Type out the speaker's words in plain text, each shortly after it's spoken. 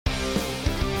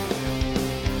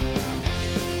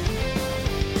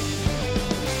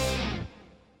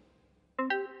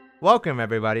Welcome,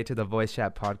 everybody, to the Voice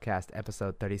Chat Podcast,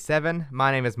 episode 37.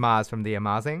 My name is Maz from The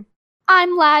Amazing.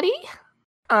 I'm Laddie.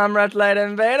 I'm Red Light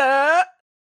Invader.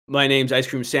 My name's Ice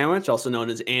Cream Sandwich, also known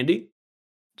as Andy.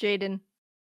 Jaden.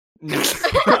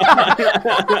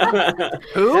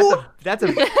 Who? That's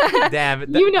a damn.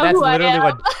 You know that's who I literally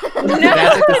am.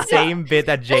 That's like the same bit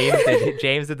that James did.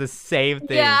 James did the same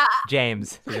thing. Yeah.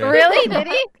 James. Really? Did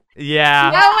he?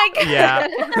 Yeah. Oh my god. Yeah.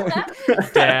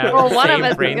 Damn. Well, one same of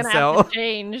us is brain gonna cell. have to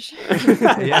change.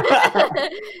 Yeah.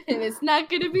 And it's not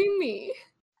gonna be me.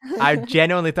 I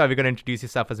genuinely thought you were going to introduce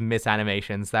yourself as Miss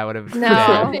Animations. That would have. No.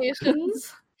 Damn.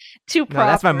 Nations. Too No, proper.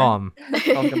 that's my mom. I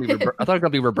thought it was gonna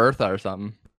be Roberta or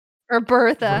something. Or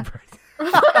Bertha.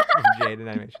 Jaden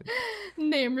Animation.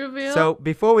 Name reveal. So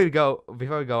before we go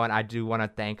on, I do want to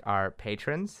thank our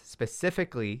patrons,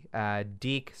 specifically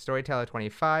Deek, Storyteller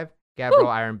 25, Gabriel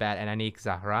Ironbat, and Anik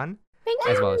Zahran, Thank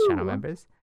as well as you. channel members.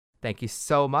 Thank you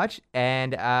so much.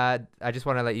 And I just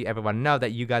want to let everyone know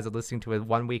that you guys are listening to it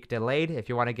 1 week delayed. If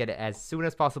you want to get it as soon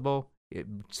as possible,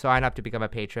 sign up to become a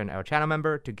patron or channel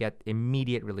member to get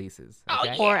immediate releases.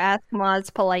 Okay? Or ask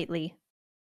Moz politely.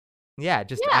 Yeah,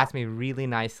 just ask me really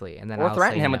nicely, and then Or I'll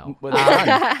threaten say him no. with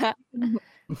a gun.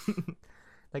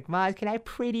 Like, Maz, can I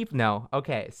pretty? No.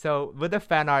 Okay, so with the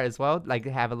fan art as well, like,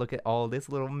 have a look at all this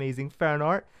little amazing fan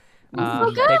art.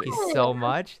 So Thank you good. so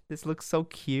much. This looks so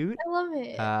cute. I love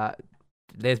it.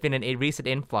 There's been a recent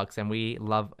influx, and we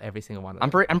love every single one of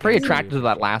them. I'm pretty Thank you. attracted to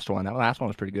that last one. That last one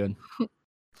was pretty good.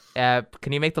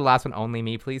 Can you make the last one only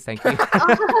me, please? Thank you.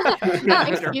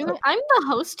 Excuse me. I'm the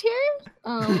host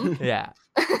here. Yeah,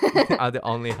 I'm the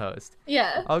only host.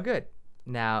 Yeah. Oh, good.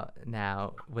 Now,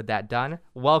 with that done,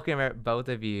 welcome both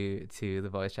of you to the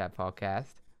Voice Chat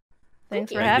Podcast.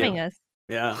 Thanks for Thank having you. us.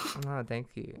 Yeah. Oh, thank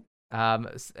you.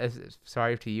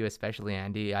 Sorry to you especially,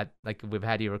 Andy. We've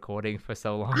had you recording for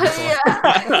so long. Yeah.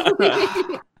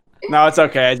 No, it's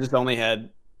okay. I just only had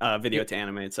video to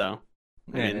animate, so.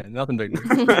 I Yeah, mean, nothing big.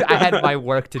 I had my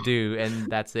work to do, and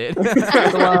that's it.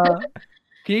 So,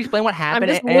 can you explain what I'm happened,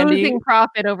 just Andy? losing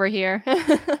profit over here.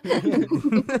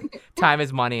 Time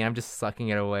is money, and I'm just sucking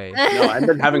it away. no, I've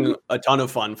been having a ton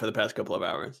of fun for the past couple of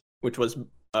hours, which was.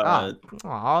 Look at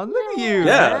you.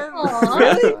 Yeah. Man. Aw.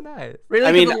 That's so nice. Really?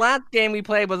 I 'Cause mean- the last game we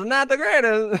played was not the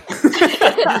greatest.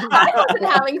 I wasn't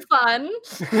having fun.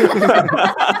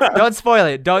 Don't spoil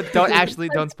it.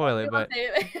 Don't spoil it. But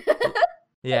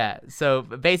yeah, so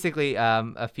basically,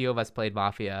 a few of us played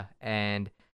Mafia, and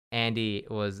Andy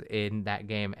was in that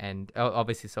game, and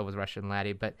obviously so was Russian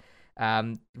Laddie, but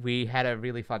we had a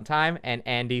really fun time, and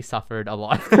Andy suffered a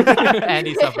lot.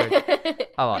 Andy suffered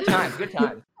a lot. Good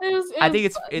time. I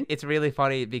think it's really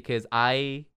funny because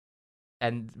I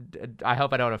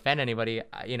hope I don't offend anybody.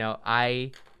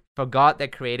 I forgot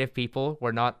that creative people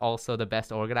were not also the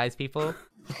best organized people.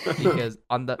 Because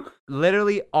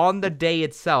literally on the day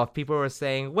itself, people were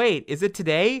saying, "Wait, is it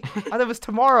today? I thought it was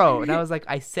tomorrow." And I was like,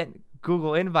 I sent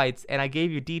Google invites and I gave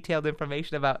you detailed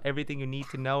information about everything you need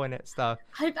to know and stuff.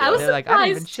 I was They're like, I didn't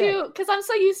even surprised check. too, because I'm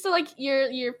so used to like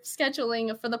your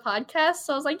scheduling for the podcast.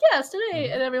 So I was like, yeah, it's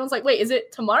today, and everyone's like, wait, is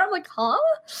it tomorrow? I'm like, huh?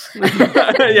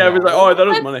 yeah, I was like, oh, I thought it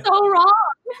was I'm Monday. so wrong.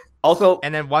 Also,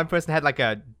 And then one person had like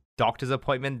a doctor's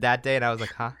appointment that day, and I was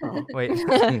like, huh? Wait,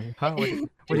 huh? What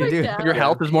do you do? Yeah. Your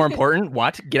health is more important.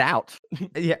 What? Get out.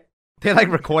 Yeah, they're like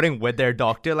recording with their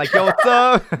doctor, like, yo, what's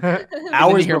up?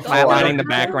 hours You hear before, flatlining in the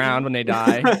background when they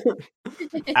die.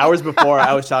 hours before,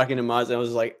 I was talking to Maz, and I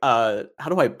was like, how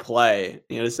do I play?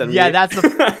 Send Yeah, me- that's the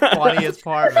funniest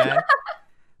part, man.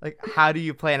 Like, how do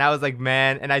you play? And I was like,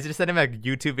 man, and I just sent him a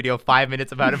YouTube video, 5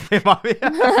 minutes about how to play Mafia.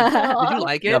 Did you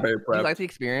like it? Not very Did proud. you like the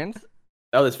experience?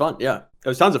 That was fun. Yeah, it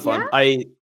was tons of fun.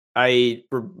 I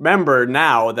remember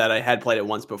now that I had played it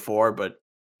once before, but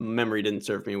memory didn't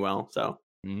serve me well. So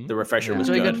the refresher It's was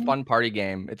a really good. good fun party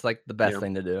game. It's like the best Yeah.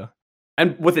 thing to do.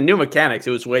 And with the new mechanics,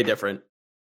 it was way different.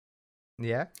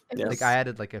 Yeah, Yes. like I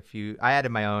added I added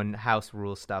my own house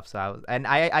rule stuff. So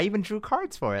I even drew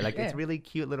cards for it. Like, it's Yeah. really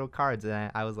cute little cards,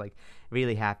 and I was like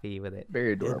really happy with it.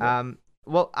 Very adorable.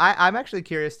 Well, I'm actually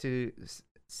curious to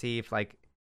see if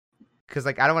because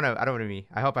I don't want to be.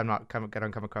 I hope I'm not gonna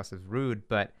come across as rude,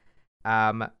 but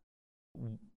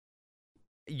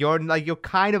you're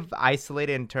kind of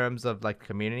isolated in terms of like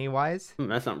community wise,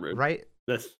 That's not rude. right?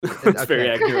 That's very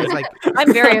accurate. It's like,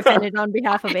 I'm very offended on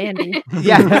behalf of Andy.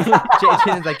 yeah,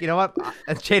 Jaden's like, you know what?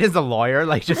 Jaden's a lawyer.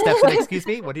 Like, just steps in. Excuse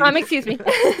me. What do you? Excuse me.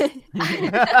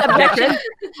 Objection.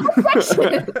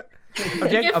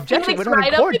 Get Objection. Felix We're not right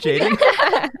in up court, in here.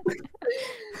 Jaden.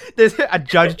 There's a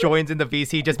judge joins in the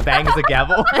VC, just bangs the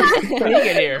gavel. When you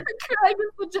get here. Craig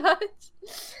is the judge.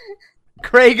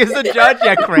 Craig is the judge.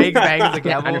 Yeah, Craig bangs the I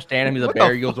gavel. understand him. He's a What bear.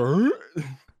 the He goes, "Arr."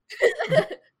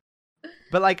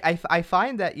 But like I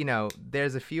find that, you know,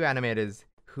 there's a few animators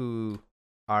who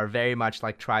are very much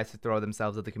like tries to throw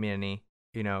themselves at the community,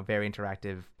 you know, very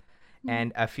interactive,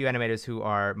 and a few animators who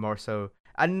are more so,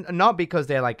 and not because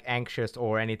they're like anxious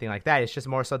or anything like that. It's just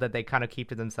more so that they kind of keep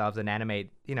to themselves and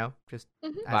animate, you know, just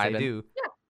as Vibing. they do.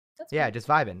 That's Yeah, fine. just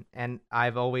vibing. And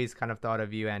I've always kind of thought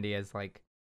of you, Andy, as like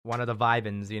one of the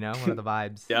vibins, you know, one of the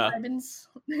vibes. Yeah. Vibins.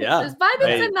 Yeah. There's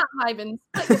vibins and not vibins.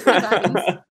 But you say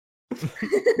vibins.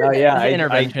 No, yeah, It's an I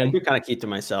intervention. do kind of keep to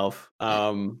myself. Yeah.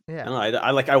 I don't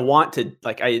know, I want to,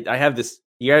 like, I have this.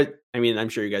 You guys, I mean, I'm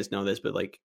sure you guys know this, but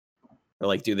like, or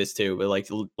like do this too, but like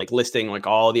listing like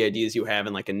all the ideas you have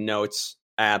in like a notes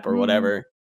app or whatever,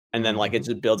 and then like it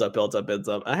just builds up.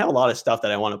 I have a lot of stuff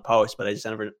that I want to post, but I just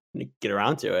never get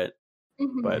around to it.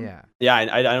 But Yeah.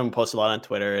 I don't post a lot on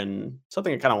Twitter, and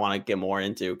something I kind of want to get more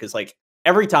into, because like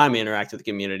every time I interact with the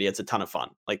community, it's a ton of fun.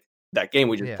 Like that game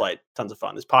we just played, tons of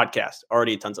fun. This podcast,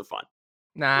 already tons of fun.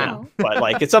 Nah. You know? But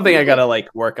like it's something I gotta like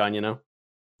work on, you know.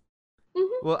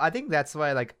 Well, I think that's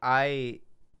why like a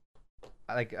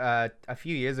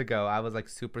few years ago I was like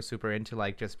super into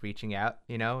like just reaching out,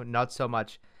 you know, not so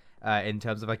much in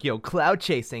terms of like, yo, cloud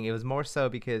chasing. It was more so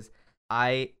because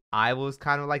I was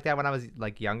kind of like that when I was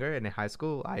like younger and in high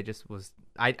school. I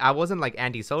wasn't like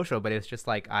antisocial, but it's just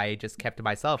like I just kept to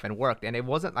myself and worked, and it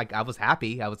wasn't like I was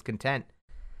happy, I was content.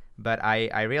 But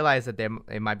I realized that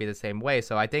it might be the same way.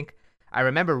 So I think I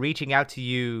remember reaching out to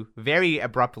you very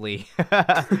abruptly.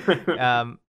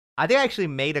 I think I actually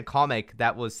made a comic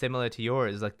that was similar to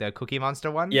yours, like the Cookie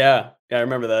Monster one. Yeah, I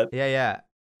remember that. Yeah.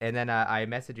 And then I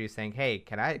messaged you saying, "Hey,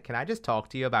 can I just talk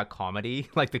to you about comedy,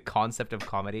 like the concept of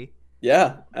comedy?"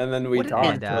 Yeah, and then we What talked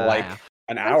is for like that?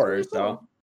 an That's hour or really so. cool.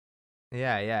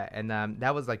 Yeah, and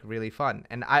that was like really fun.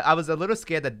 And I was a little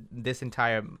scared that this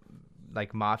entire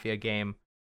like Mafia game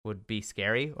would be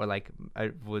scary or like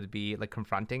would be like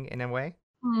confronting in a way.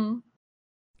 I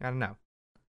don't know.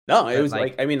 No, it But, was like,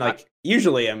 like I mean, like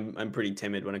usually I'm pretty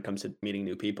timid when it comes to meeting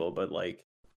new people, but like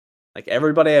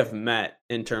everybody I've met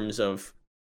in terms of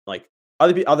like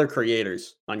other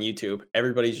creators on YouTube,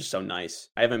 everybody's just so nice.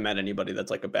 I haven't met anybody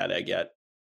that's like a bad egg yet.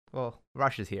 Well,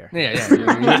 Rush is here. Yeah.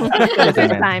 Good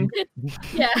time.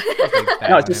 Yeah.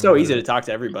 No, it's just so easy to talk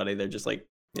to everybody. They're just like,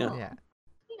 Yeah.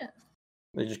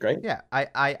 they're just great. Yeah,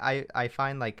 I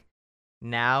find like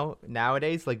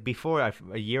nowadays, like before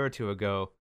a year or two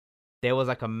ago, there was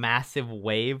like a massive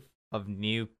wave of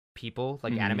new people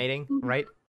like animating, right?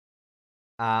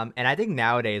 And I think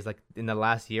nowadays, like in the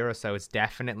last year or so, it's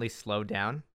definitely slowed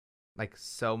down, like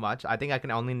so much. I think I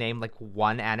can only name like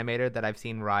one animator that I've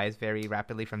seen rise very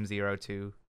rapidly from zero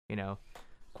to, you know,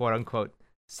 quote unquote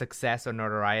success or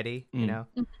notoriety. You know,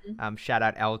 shout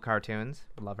out Elle Cartoons,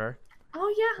 love her.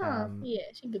 Oh yeah. Yeah,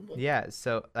 she's a good boy. Yeah,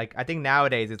 so like I think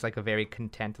nowadays it's like a very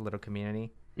content little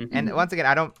community. And once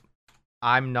again,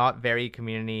 I'm not very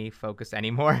community focused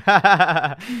anymore.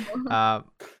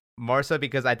 More so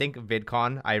because I think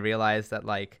VidCon, I realized that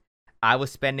like I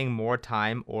was spending more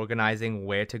time organizing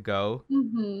where to go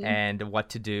and what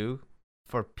to do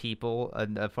for people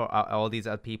and for all these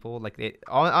other people. Like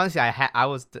honestly, I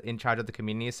was in charge of the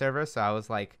community server, so I was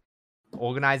like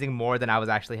organizing more than I was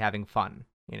actually having fun.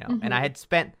 You know, and I had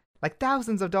spent like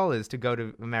thousands of dollars to go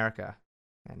to America,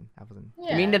 and I wasn't.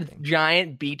 I mean, the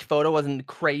giant beach photo wasn't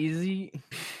crazy.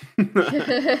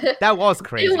 That was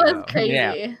crazy. It was though. crazy.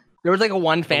 Yeah. There was like a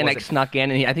one fan was that it? snuck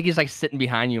in, and I think he's like sitting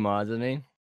behind you, Maz, isn't he?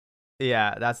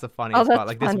 Yeah, that's the funniest that's part.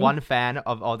 Like this funny. one fan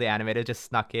of all the animators just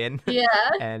snuck in, Yeah.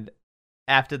 and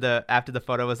after the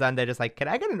photo was done, they're just like, "Can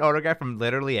I get an autograph from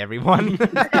literally everyone?"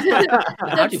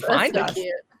 How'd you find so us?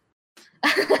 cute.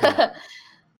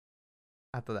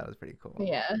 I thought that was pretty cool.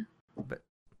 Yeah. But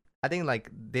I think like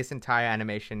this entire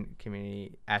animation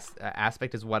community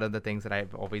aspect is one of the things that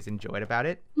I've always enjoyed about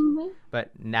it.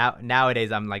 But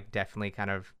nowadays I'm like definitely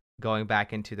kind of going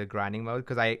back into the grinding mode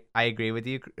because I agree with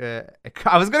you.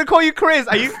 I was gonna call you Chris.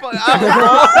 Are you?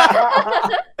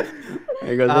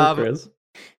 There goes Chris.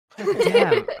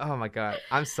 Damn! Oh my god!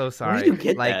 I'm so sorry. Where did you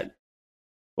get like, that?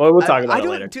 Well, we'll talk about I it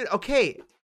don't, later. dude. Okay,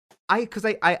 because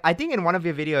I think in one of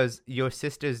your videos your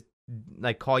sisters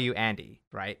like call you Andy,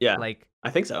 right? Yeah. Like I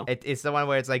think so. it's the one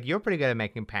where it's like you're pretty good at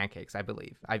making pancakes. I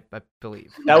believe. I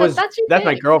believe. That's my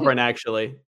thing. girlfriend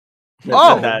actually. that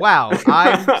Oh said that. wow!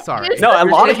 I'm sorry. No, a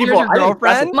lot of Here's people. your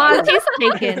girlfriend? Monty's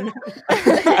taken.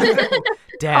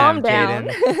 Damn, Calm down.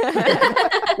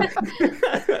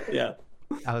 Jaden. Yeah.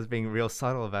 I was being real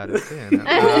subtle about it too.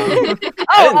 Oh,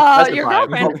 didn't your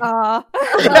specify. girlfriend.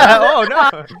 Yeah, oh no!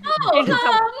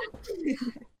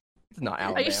 It's not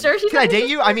Alabama. Are you sure she's Can I date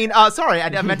you? I mean, sorry,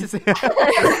 I meant to say.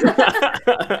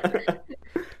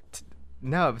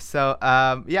 No, so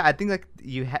yeah, I think like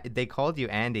they called you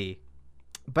Andy,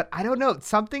 but I don't know,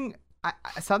 something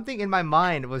in my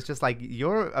mind was just like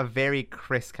you're a very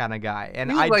Chris kind of guy, and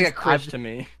You look I like just, a Chris to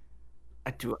me.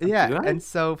 yeah, do I? and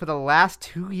so for the last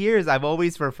 2 years, I've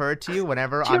always referred to you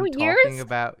whenever I'm 2 years? talking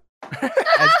about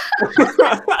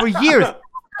for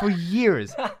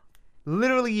years,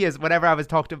 literally years. Whenever I was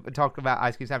talking about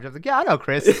ice cream sandwich, I was like, yeah, I know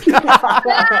Chris.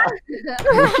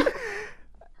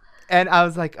 And I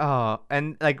was like, oh,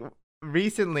 and like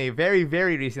recently, very,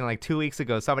 very recently, like 2 weeks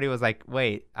ago, somebody was like,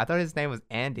 wait, I thought his name was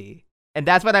Andy. And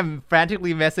that's when I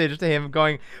frantically messaged to him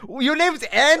going, your name's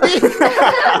Andy?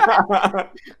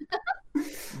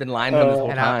 Been lying to him this whole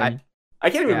And time. I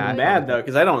can't even Yeah, be I mad know. though,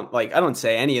 because I don't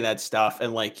say any of that stuff.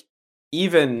 And like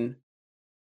even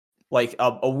like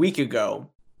a week ago,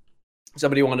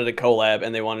 somebody wanted a collab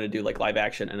and they wanted to do like live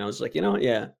action, and I was like, you know what,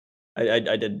 yeah, I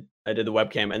did the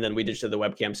webcam, and then we just did the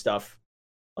webcam stuff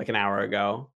like an hour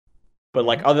ago. But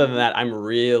like other than that, I'm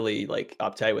really like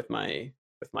uptight with my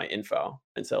info,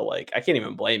 and so like I can't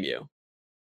even blame you.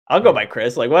 I'll go by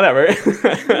Chris, like whatever.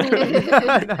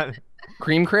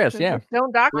 Cream Chris, yeah.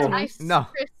 Don't dox Well, me. Nice No.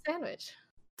 Chris sandwich.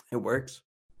 It works.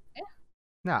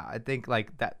 No, I think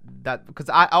like that because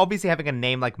I obviously having a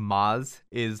name like Maz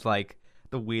is like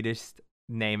the weirdest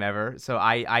name ever. So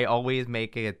I always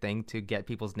make it a thing to get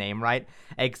people's name right,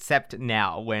 except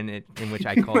now in which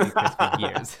I call you Chris for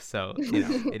years. So you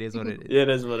know it is what it is. It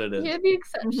is what it is. You're the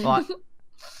exception. Well,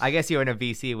 I guess you're in a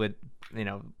VC with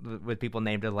with people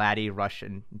named Laddie, Rush,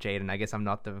 and Jaden. I guess I'm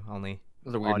not the only.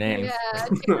 Those are weird Odd names.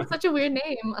 Yeah, it's such a weird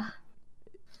name.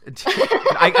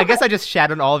 I guess I just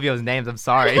shat on all of your names. I'm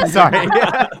sorry. Sorry.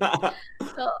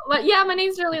 So, but yeah, my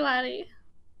name's really Laddie.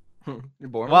 You're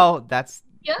boring. Well, that's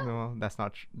Yeah. no, that's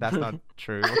not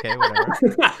true. Okay, whatever.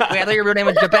 Wait, I thought your real name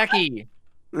was Jabeki.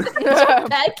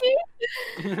 Becky?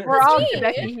 We're all me.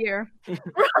 Becky here. We're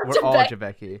all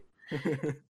Jabek-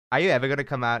 Jabeki. Are you ever gonna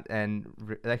come out and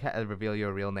reveal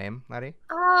your real name, Laddie,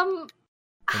 in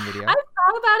video? I've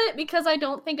thought about it because I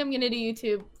don't think I'm gonna do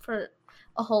YouTube for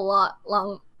a whole lot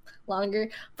longer.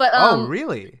 But Oh,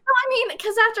 really? I mean,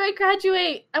 because after I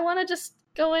graduate, I want to just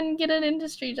go and get an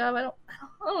industry job. I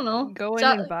don't know. Go in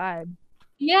Job- and vibe.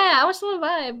 Yeah, I just want to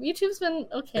vibe. YouTube's been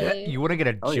okay. You want to get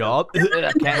a Oh, yeah. job?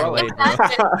 Can't relate, bro.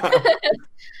 I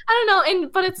don't know,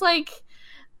 but it's like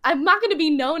I'm not gonna be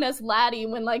known as Laddie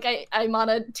when like I'm on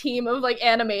a team of like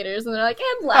animators and they're like,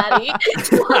 and Laddie.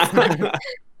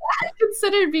 I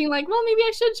considered being like, well, maybe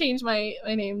I should change my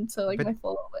name to like But my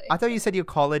full name. I thought you said your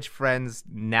college friends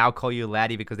now call you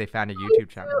Laddie because they found a YouTube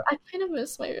channel. I kind of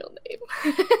miss my real name.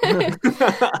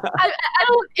 I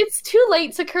don't. It's too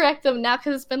late to correct them now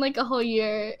because it's been like a whole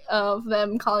year of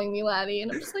them calling me Laddie,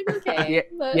 and I'm just like, okay. Yeah,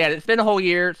 but- yeah, it's been a whole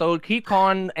year, so keep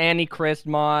calling Annie, Chris,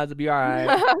 Moz. It'll be all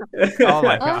right. Oh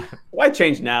my god. Why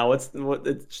change now? It's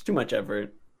too much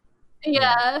effort.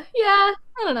 yeah. I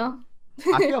don't know.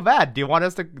 I feel bad. Do you want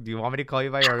me to call you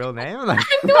by your real name? Like,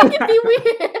 I feel like it'd be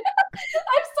weird.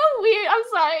 I'm so weird. I'm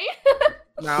sorry.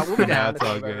 No, we'll be No, down. it's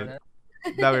all good.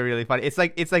 That'd be really funny. It's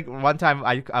like one time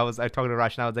I was talking to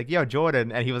Rush and I was like, "Yo,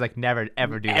 Jordan," and he was like, "Never,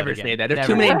 ever do Ever that again. say that? There's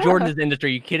Never. too many Jordans in this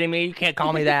industry. You kidding me? You can't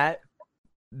call me that.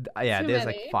 Yeah, Too there's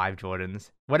many. like 5 Jordans.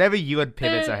 Whatever you and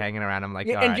Pivots are There- hanging around, I'm like,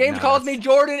 Yeah, all and right, James no, calls me that's-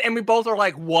 Jordan, and we both are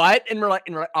like, "What?" And we're like,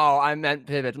 "Oh, I meant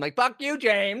Pivots." I'm like, "Fuck you,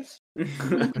 James."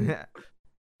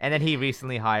 And then he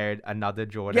recently hired another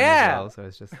Jordan Yeah. as well, so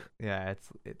it's just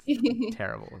it's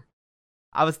terrible.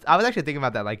 I was actually thinking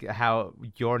about that, like how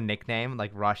your nickname,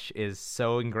 like Rush, is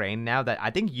so ingrained now that I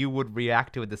think you would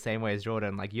react to it the same way as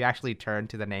Jordan. Like you actually turn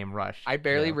to the name Rush. I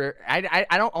barely. you know?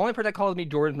 I don't. Only person that calls me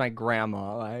Jordan is my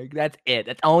grandma. Like that's it.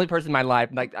 That's the only person in my life.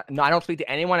 Like no, I don't speak to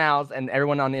anyone else, and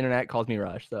everyone on the internet calls me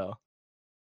Rush. So,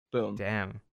 boom.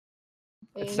 Damn,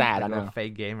 It's sad. I like a know.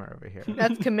 fake gamer over here.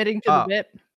 That's committing to Oh. the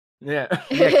bit. Yeah.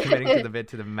 Yeah, committing to the bit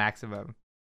to the maximum.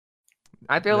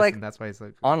 I feel Listen, like that's why it's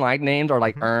like online names are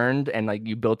like Mhm. earned, and like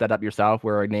you built that up yourself,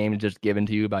 where a name is just given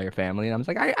to you by your family. And I'm just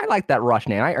like, I like that Rush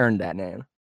name. I earned that name.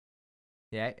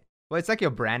 yeah. Well, it's like your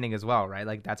branding as well, right?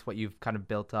 Like that's what you've kind of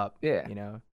built up. Yeah. You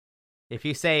know, if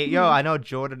you say, "Yo, I know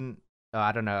Jordan,"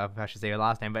 I don't know if I should say your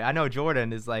last name, but I know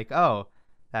Jordan is like, oh,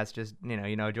 that's just you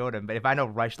know Jordan. But if I know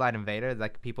Rushlight Invader,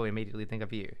 like people immediately think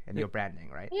of you and your branding,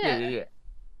 right? Yeah.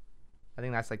 I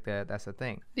think that's like that's the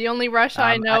thing. The only Rush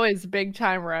I Um, know is Big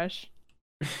Time Rush.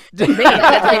 Me. That's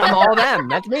me from all of them.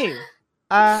 That's me.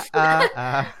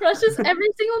 Rush is every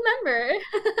single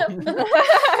member.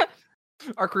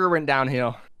 Our career went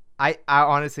downhill. I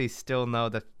honestly still know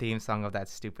the theme song of that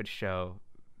stupid show,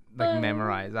 like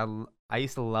memorized. I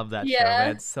used to love that show, Yeah.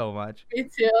 man, so much. Me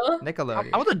too. Nickelodeon.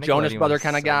 I was a Jonas Nickelodeon Brother was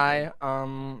kind of so guy.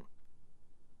 good.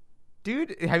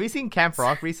 Dude, have you seen Camp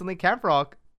Rock recently? Camp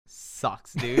Rock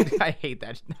sucks, dude. I hate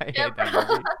that. I hate Camp that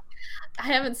movie. I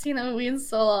haven't seen that movie in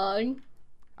so long.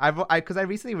 Because I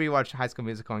recently rewatched High School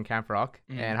Musical and Camp Rock,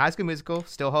 Mhm. and High School Musical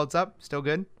still holds up, still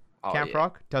good. Oh, Camp yeah.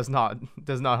 Rock does not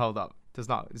hold up. It's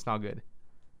not good.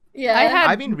 Yeah. I had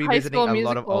I've been High revisiting School a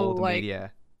lot of Musical, old like-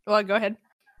 media. Well, go ahead.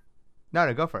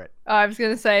 No, go for it. I was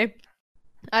gonna say,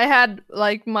 I had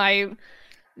like my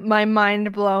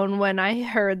mind blown when I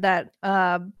heard that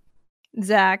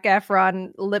Zac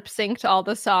Efron lip synced all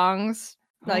the songs.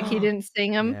 Like he didn't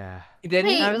sing them. Yeah. He didn't.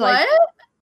 Wait, I was what? like-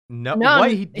 No, No,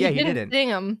 what? he Didn't. didn't sing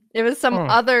them. It was some Huh.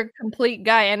 other complete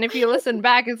guy. And if you listen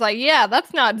back, it's like, yeah,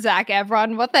 that's not Zac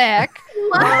Efron. What the heck?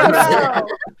 What?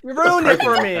 You ruined it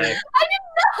for me.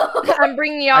 I'm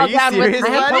bringing Are y'all you down serious, with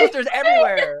I have Laddie? posters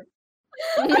everywhere.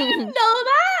 I didn't know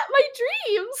that. My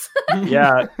dreams.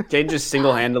 Yeah, Jane just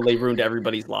single-handedly ruined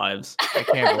everybody's lives. I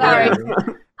can't Sorry. believe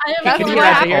it. I am That's Can what you I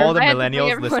imagine hear. all the I had to bring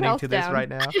millennials everyone listening else to this down. right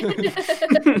now?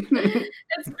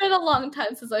 It's been a long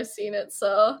time since I've seen it,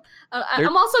 so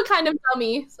I'm also kind of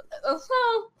dummy. So,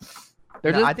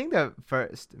 There's No, this- I think the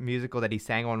first musical that he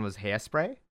sang on was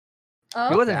Hairspray. oh.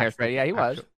 He wasn't That's Hairspray. the Yeah, he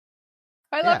was. actual-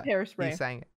 I love He Hairspray.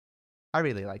 sang it. I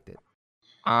really liked it.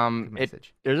 Good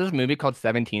message. There's this movie called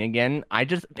 17 again.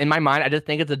 In my mind, I just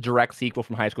think it's a direct sequel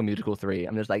from High School Musical 3.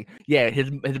 I'm just like, yeah,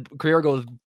 his career goes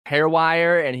hair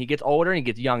wire and he gets older and he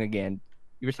gets young again.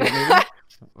 You ever seen that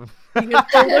movie? He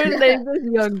gets older than he was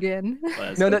young again.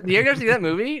 No, do you ever see that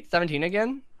movie? 17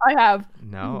 again? I have.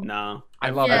 No. No, I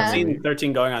love Yeah. that I've movie. seen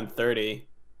 13 going on 30.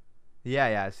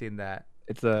 Yeah, I've seen that.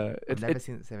 It's a I've it's, never it's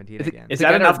seen 17 it's- again. Is The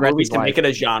that guy that enough read movies his to make life. it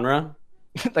a genre?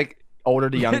 like older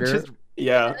to younger. Just,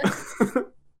 Yeah.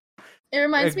 It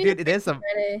reminds me dude, of it is some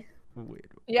Friday.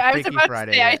 weird. Yeah, I was Freaky about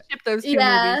Friday, to say I yeah. ship those two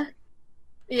Yeah. movies.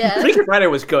 Yeah. Freaky Friday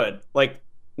was good. Like,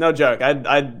 no joke. I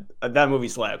that movie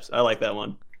slaps. I like that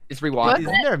one. It's rewatched.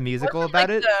 Isn't there a musical Wasn't, about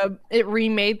like, it? It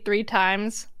remade 3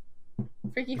 times.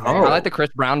 Freaky I Friday. like the Chris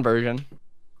Brown version.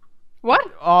 What?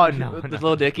 Oh no, With no.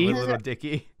 Lil Dicky? Little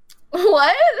Dicky.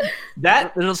 What?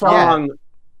 That There's a song,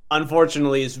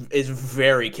 unfortunately, is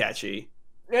very catchy.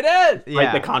 It is. Yeah,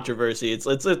 Like the controversy. It's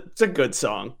a good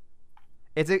song.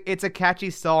 it's a catchy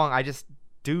song. I just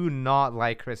do not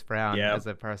like Chris Brown Yeah. as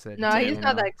a person. No, you he's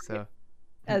not know, that So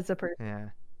As a person. yeah,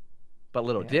 But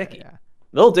Little yeah, Dicky. yeah.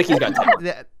 Little Dicky's got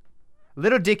talent.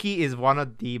 Little Dicky is one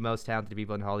of the most talented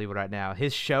people in Hollywood right now.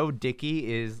 His show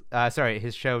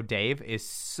his show Dave is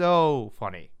so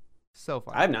funny. So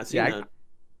funny. I have not seen Yeah, that.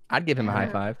 I'd give him a high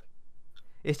five.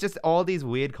 It's just all these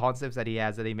weird concepts that he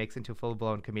has that he makes into full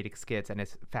blown comedic skits, and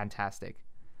it's fantastic.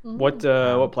 What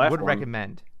Would platform?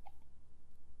 recommend.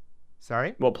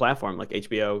 Sorry? What platform? Like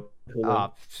HBO?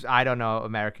 Hulu? I don't know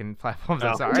American platforms.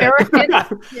 I'm Oh. sorry.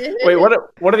 American. Wait, what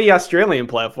are the Australian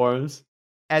platforms?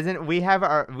 As in, we have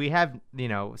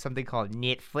something called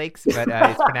Netflix, but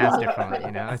it's pronounced differently.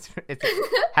 You know, it's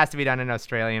has to be done in an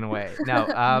Australian way. No,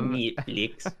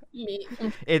 Netflix.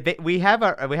 we have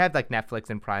like Netflix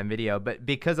and Prime Video, but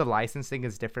because the licensing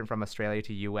is different from Australia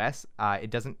to US, it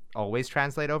doesn't always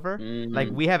translate over. Mhm. Like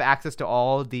we have access to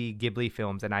all the Ghibli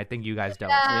films, and I think you guys don't.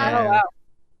 Yeah. Oh, wow.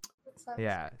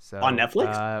 Yeah. So On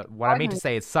Netflix? what I mean to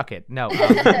say is suck it. No.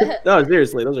 No,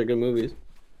 seriously, those are good movies.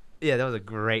 Yeah, that was a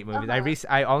great movie.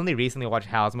 I only recently watched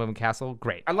Howl's Moving Castle.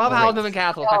 Great. I love Great. Howl's Moving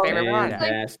Castle. It's my favorite one.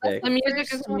 Fantastic. The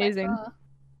music is amazing.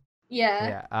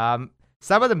 Yeah. Yeah.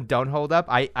 Some of them don't hold up.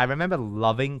 I remember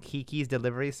loving Kiki's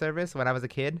Delivery Service when I was a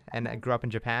kid, and I grew up in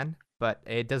Japan, but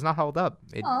it does not hold up.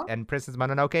 Aw. And Princess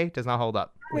Mononoke does not hold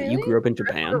up. Wait, you grew up in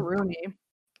Christopher Japan? Rooney.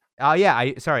 Oh yeah,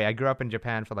 I grew up in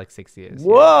Japan for like 6 years.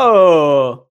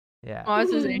 Whoa! Yeah. Oh,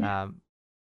 this is it.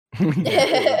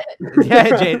 Yeah,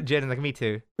 Jaden, like me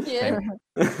too. Yeah.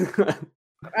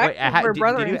 Wait, We're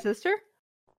brother did you- and sister.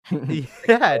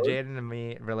 Yeah, Jaden and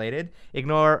me related.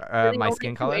 Ignore We're the my only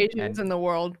skin two color. Asians and- in the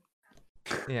world.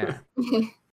 yeah.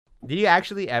 Did you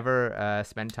actually ever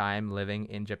spend time living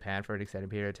in Japan for an extended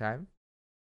period of time?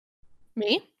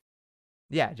 Me?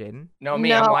 Yeah, Jaden. No, me,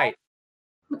 No. I'm white.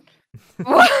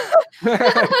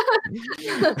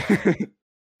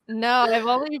 No, I've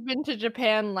only been to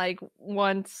Japan like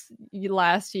once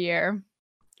last year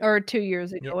or 2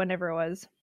 years ago, Yeah. whenever it was.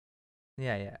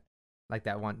 Yeah. Like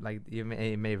that one. Like you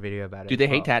made a video about it. Do they as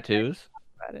hate well. tattoos?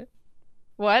 About it.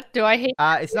 What do I hate?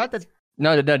 It's not that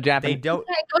No, the they Japanese. don't.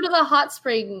 I go to the hot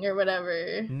spring or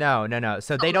whatever. No.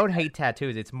 So they don't hate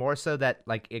tattoos. It's more so that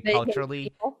like They hate culturally,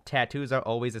 people? tattoos are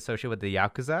always associated with the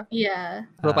yakuza. Yeah.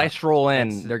 So if I stroll in,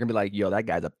 that's- they're gonna be like, "Yo, that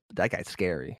guy's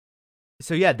scary."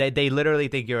 So yeah, they literally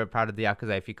think you're a part of the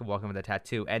Yakuza if you can walk in with a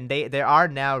tattoo, and they are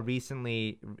now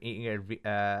recently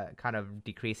kind of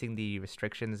decreasing the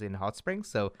restrictions in Hot Springs,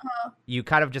 so you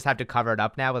kind of just have to cover it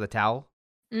up now with a towel.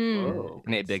 Oh.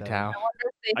 Nate Big So- Towel.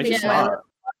 I just saw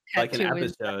like an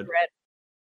episode.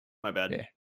 My bad. Yeah.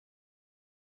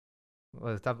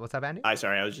 What's up, Andy?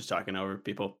 Sorry, I was just talking over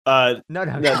people. No.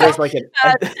 There's like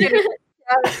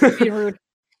Be rude.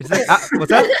 It's like,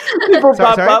 what's up? people Sorry,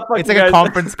 pop sorry? up. It's like a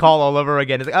conference call all over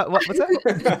again. It's like, what's up?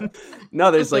 No,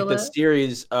 there's like Feel the it.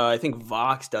 series. I think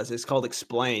Vox does. It's called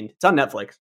Explained. It's on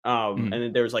Netflix. Mhm. And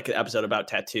then there was like an episode about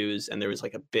tattoos, and there was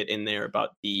like a bit in there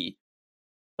about the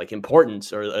like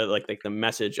importance or like the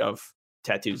message of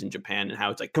tattoos in Japan and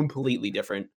how it's like completely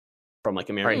different from like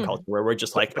American Right. culture, where we're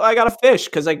just like, oh, I got to fish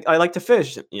because I like to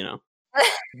fish, you know.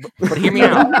 But hear me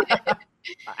out.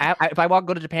 If I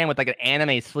go to Japan with like an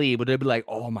anime sleeve, would they be like,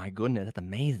 "Oh my goodness, that's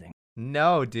amazing"?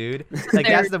 No, dude. Like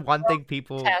that's the one thing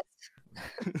people. Test.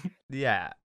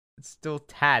 Yeah, it's still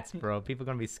tats, bro. People are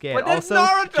gonna be scared. But there's Also,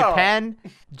 Naruto!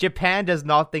 Japan does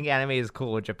not think anime is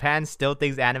cool. Japan still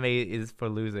thinks anime is for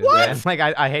losers. What? Man. Like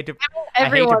I hate to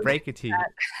Everyone. break it to you.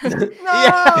 No.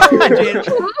 Yeah,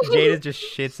 Jada just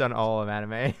shits on all of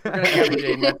anime. We're gonna cancel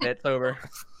Jaden. That's it. It's over.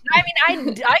 I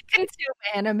mean, I consume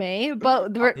anime,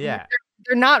 but Yeah.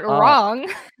 they're not Oh. wrong.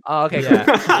 Oh, okay.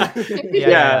 Yeah. cool.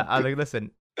 Yeah. I like listen.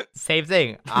 Same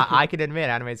thing. I can admit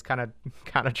anime is kind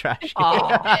of trashy.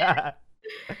 Aw.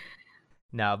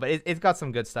 No, but it's got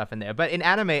some good stuff in there. But in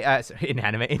anime,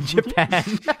 in Japan,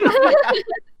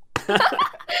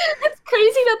 It's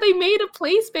crazy that they made a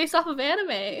place based off of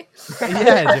anime.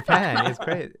 yeah, Japan is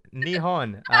great.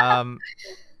 Nihon.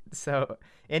 So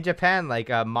in Japan, like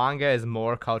manga is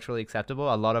more culturally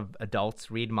acceptable. A lot of adults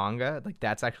read manga. Like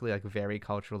that's actually like very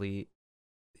culturally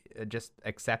just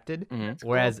accepted. Mhm.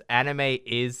 Whereas anime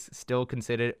is still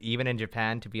considered, even in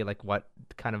Japan, to be like what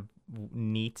kind of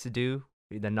neats do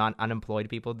the unemployed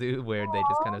people do, where they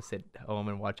just kind of sit home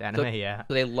and watch anime. Yeah,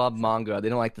 So they love manga. They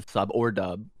don't like the sub or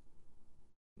dub.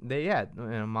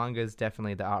 manga is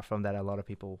definitely the art form that a lot of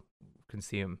people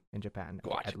consume in Japan,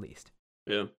 Watch. at least.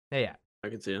 Yeah, Yeah. I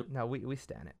can see it. No, we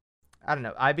stand it. I don't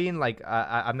know. I've been like,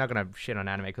 I'm not gonna shit on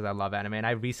anime because I love anime, and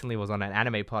I recently was on an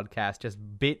anime podcast,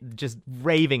 just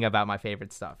raving about my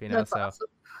favorite stuff. You know, That's so awesome.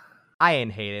 I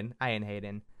ain't hating.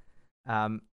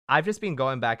 I've just been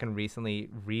going back and recently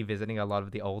revisiting a lot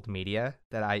of the old media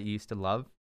that I used to love,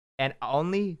 and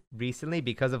only recently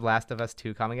because of Last of Us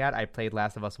 2 coming out, I played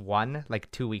Last of Us 1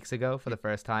 like 2 weeks ago for the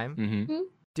first time. Mm-hmm.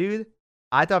 Dude,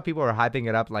 I thought people were hyping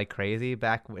it up like crazy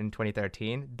back in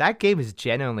 2013. That game is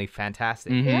genuinely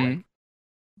fantastic. Mm-hmm. Like,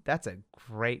 that's a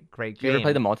great Did game. you ever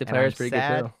play the And multiplayer? It's I'm pretty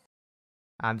sad- good too.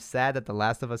 I'm sad that The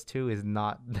Last of Us 2 is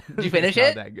not. Did you finish not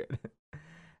it? That good.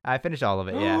 I finished all of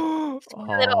it. Yeah.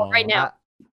 Little right now.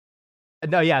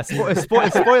 No, yeah. Spoiling.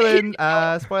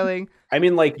 Spoiling. I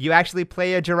mean, like You actually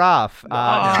play a giraffe.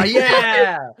 Oh No.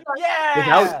 yeah,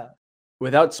 yeah.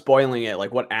 without spoiling it,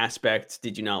 like what aspects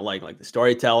did you not like? Like the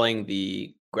storytelling,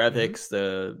 the graphics,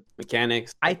 the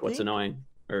mechanics. I Like, what's think annoying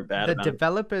or bad The about it?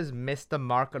 developers missed the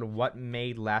mark on what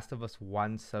made Last of Us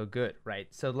 1 so good, right?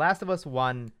 So Last of Us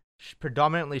 1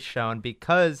 predominantly shown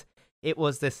because it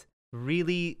was this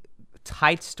really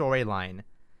tight storyline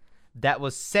that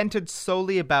was centered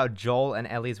solely about Joel and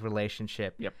Ellie's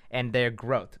relationship Yep. and their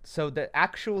growth. So the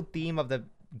actual theme of the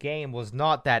game was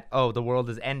not that, oh, the world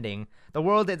is ending. The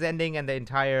world is ending and the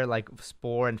entire like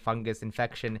spore and fungus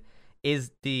infection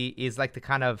is like the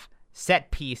kind of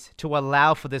set piece to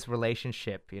allow for this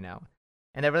relationship, you know.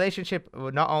 And the relationship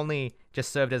not only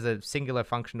just served as a singular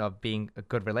function of being a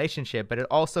good relationship, but it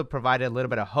also provided a little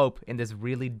bit of hope in this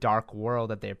really dark world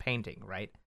that they're painting, right?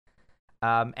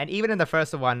 And even in the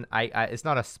first one, I guess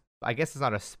it's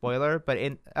not a spoiler, but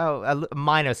a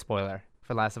minor spoiler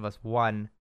for Last of Us 1,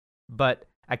 but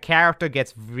a character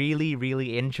gets really,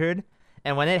 really injured,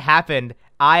 and when it happened,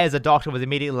 I as a doctor was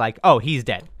immediately like, oh, he's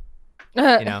dead. You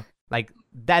know, like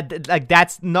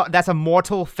that's a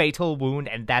mortal, fatal wound,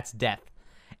 and that's death.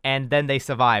 And then they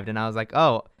survived, and I was like,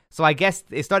 oh, so I guess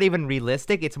it's not even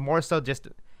realistic. It's more so just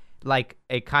like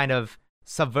a kind of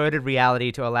subverted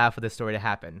reality to allow for the story to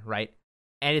happen, right?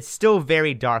 And it's still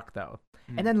very dark, though.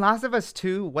 And then Last of Us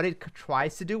 2, what it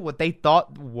tries to do, what they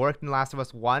thought worked in Last of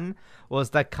Us 1,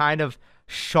 was that kind of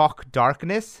shock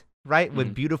darkness, right?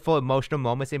 With beautiful emotional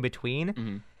moments in between.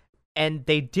 Mhm. And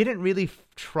they didn't really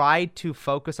try to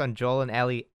focus on Joel and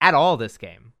Ellie at all this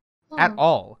game. At Hmm.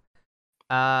 all.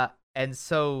 And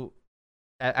so,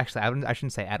 actually, I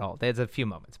shouldn't say at all. There's a few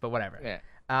moments, but whatever. Yeah.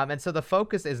 And so the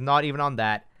focus is not even on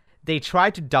that. They try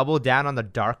to double down on the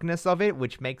darkness of it,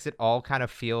 which makes it all kind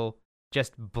of feel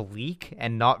just bleak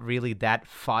and not really that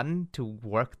fun to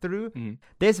work through.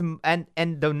 Mhm.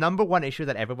 And the number one issue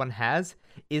that everyone has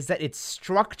is that it's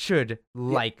structured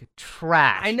like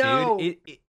trash. I know. Dude.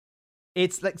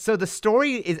 It's like, so the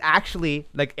story is actually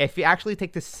like, if you actually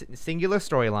take this singular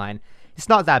storyline, it's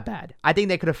not that bad. I think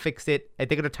they could have fixed it. I think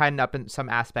they could have tightened up in some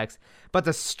aspects, but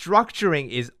the structuring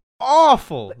is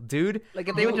awful, dude. Like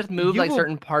if they would just move like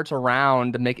certain parts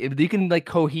around to make it, you can like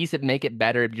cohesive, make it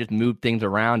better if you just move things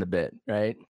around a bit,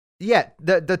 right? Yeah,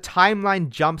 the timeline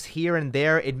jumps here and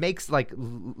there. It makes like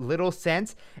little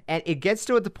sense, and it gets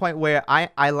to the point where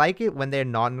I like it when they're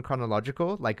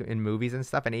non-chronological, like in movies and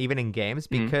stuff, and even in games,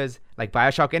 because like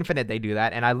BioShock Infinite, they do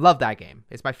that, and I love that game.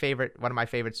 It's my favorite, one of my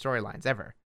favorite storylines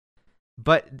ever.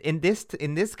 But in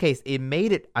this case, it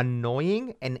made it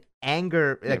annoying and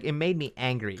like it made me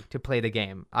angry to play the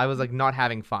game. I was like not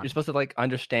having fun. You're supposed to like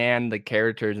understand the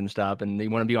characters and stuff, and you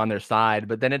want to be on their side,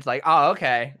 but then it's like, oh,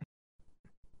 okay.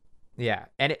 Yeah,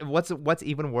 and what's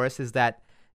even worse is that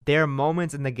there are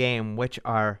moments in the game which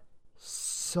are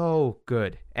so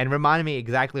good and reminded me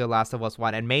exactly of Last of Us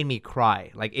 1 and made me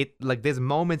cry. Like there's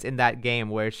moments in that game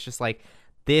where it's just like,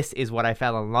 this is what I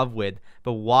fell in love with,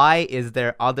 but why is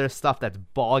there other stuff that's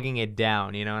bogging it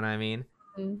down? You know what I mean?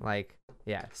 Like,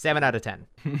 yeah, 7 out of 10.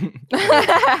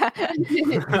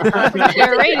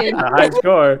 Fair rating. A high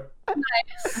score.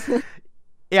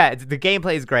 Yeah, the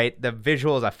gameplay is great. The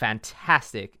visuals are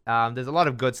fantastic. There's a lot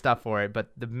of good stuff for it, but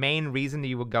the main reason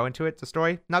you would go into it, the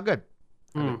story, not good.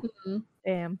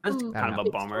 Damn. That's I kind don't of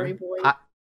a bummer.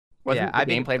 Wasn't the I've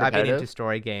been gameplay into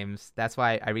story games. That's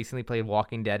why I recently played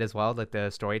Walking Dead as well, like the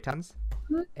story tons.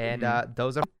 And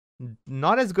those are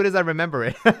not as good as I remember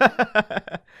it.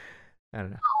 I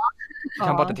don't know.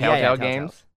 Talking about the Yeah, Telltale Telltale.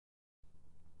 games.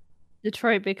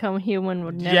 Detroit Become Human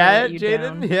would never let you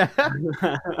down.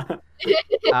 Jaden.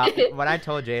 Yeah. When I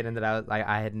told Jaden that I was like,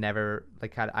 I had never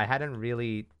I hadn't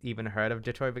really even heard of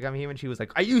Detroit Become Human, she was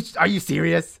like, "Are you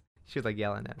serious?" She was like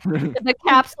yelling at me. The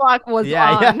caps lock was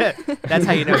on. Yeah. That's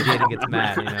how you know Jaden gets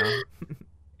mad, you know.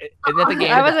 Isn't that the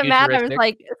game? I that's wasn't mad. I was futuristic?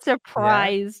 like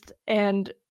surprised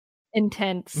and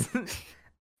intense.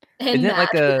 Isn't it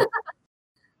like a?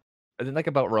 Isn't it like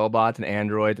about robots and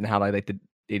androids and how like they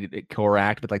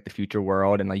interact with like the future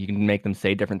world and like you can make them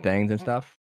say different things and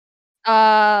stuff?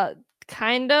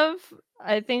 Kind of.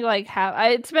 I think like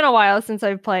it's been a while since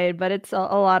I've played, but it's a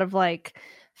lot of like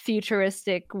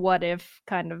futuristic what if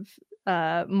kind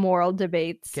of moral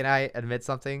debates. Can I admit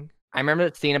something? I remember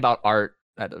that scene about art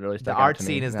that really The stuck out art to me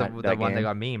scene is in the that one that game.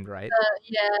 got memed, right?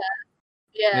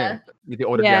 Yeah. With the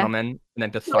older Yeah. gentleman and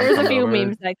then the sun There's a comes few over.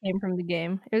 memes that came from the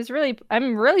game. It was really.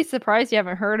 I'm really surprised you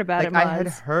haven't heard about it. Like I had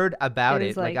Maz. heard about It it.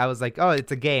 was Like like- I was like, oh,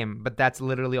 it's a game, but that's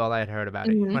literally all I had heard about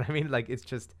it. You know what I mean? Like it's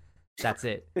just that's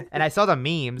it. And I saw the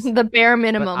memes. The bare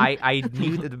minimum. But I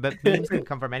knew that the memes could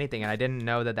come from anything, and I didn't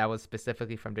know that was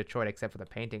specifically from Detroit, except for the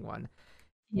painting one.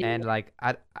 Yeah. And like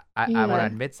I want to Yeah.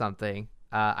 admit something.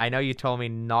 I know you told me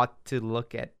not to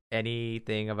look at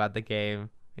anything about the game.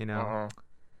 You know. Uh-uh.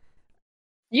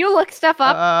 You look stuff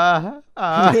up.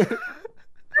 That's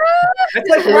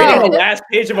like reading the last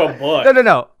page of a book.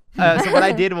 No. So what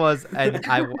I did was,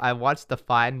 I watched the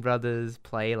Fine Brothers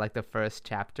play like the first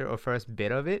chapter or first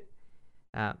bit of it,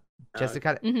 just to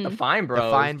kind of Mhm. The Fine the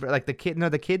Bros. Fine like the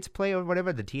kids play or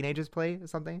whatever, the teenagers play or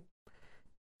something.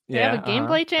 They have a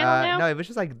gameplay channel now. No, it was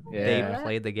just like they Yeah.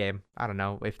 played the game. I don't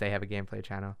know if they have a gameplay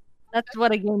channel. That's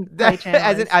what a gameplay channel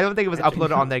As in, is. I don't think it was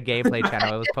uploaded on their gameplay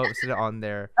channel. It was posted on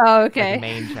their Oh, like, okay.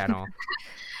 main channel.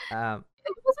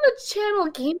 It wasn't a channel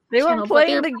game. They channel, were but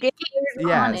playing they the game.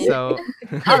 Yeah, on it. so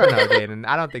I don't know, Jaden.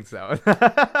 I don't think so.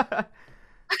 But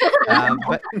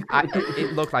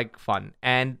it looked like fun.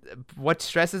 And what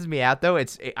stresses me out though,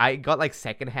 I got like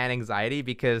secondhand anxiety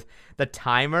because the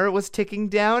timer was ticking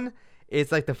down.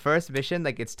 It's like the first mission,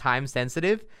 like it's time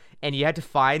sensitive, and you had to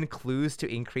find clues to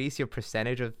increase your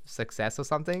percentage of success or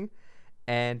something.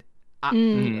 And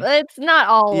It's not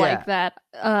all Yeah. like that.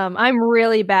 I'm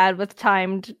really bad with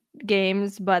timed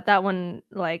games, but that one,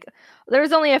 like,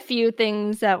 there's only a few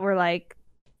things that were like,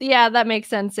 yeah, that makes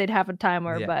sense. They'd have a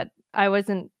timer, Yeah. but I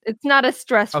wasn't. It's not a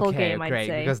stressful okay, game, I'd great,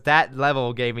 say. because that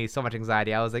level gave me so much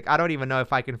anxiety. I was like, I don't even know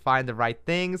if I can find the right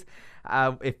things.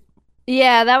 If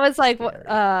Yeah, that was like Scary.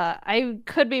 I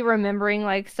could be remembering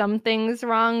like some things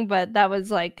wrong, but that was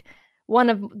like one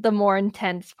of the more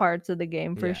intense parts of the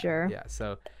game for yeah, sure. Yeah,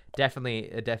 so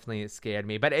it definitely scared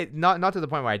me, but it not to the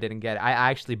point where I didn't get it. I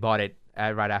actually bought it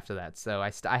right after that, so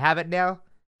I have it now,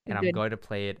 and I'm Good. going to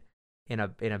play it in a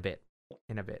bit.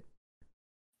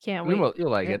 Can't I mean, wait. well,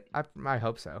 you'll like it. I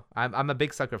hope so. I'm a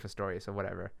big sucker for stories, so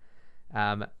whatever.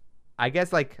 I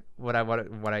guess like what I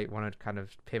want to kind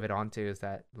of pivot onto is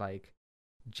that like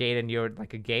Jaden, you're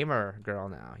like a gamer girl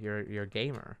now. You're a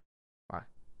gamer.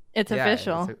 It's Yeah,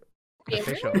 official. it's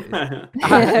official.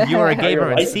 Yeah. You were a Your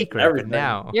gamer in license, secret, but everything.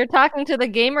 now You're talking to the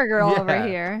gamer girl over Yeah.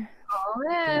 here. Oh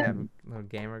man. yeah, little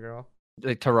gamer girl.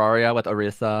 Like Terraria with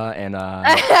Orisa and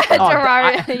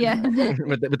Terraria, yeah.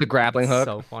 with the grappling hook.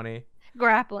 So funny.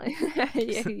 Grappling.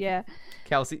 Yeah.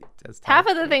 Kelsey, just Half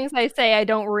tell of the us, things I say, I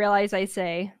don't realize I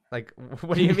say. like,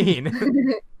 what do you mean?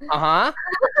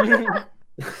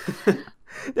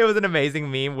 There was an amazing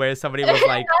meme where somebody was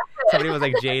like,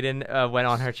 Jaden went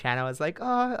on her channel. It's like,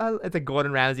 oh, it's like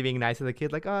Gordon Ramsay being nice to the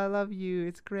kid, like, oh, I love you,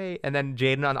 it's great. And then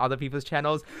Jaden on other people's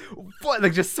channels,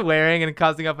 like just swearing and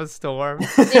causing up a storm.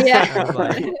 Yeah. I was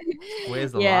like,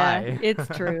 where's the Yeah, lie? it's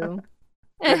true.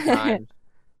 Good times.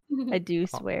 I do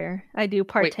swear. I do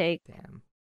partake. Damn.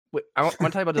 Wait, I want to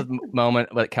tell you about this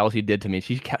moment what Kelsey did to me.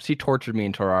 She tortured me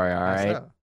in Terraria. All right.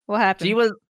 So, What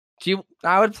happened?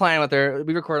 I was playing with her.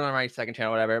 We recorded on my second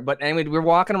channel, whatever. But anyway, we were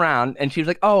walking around, and she was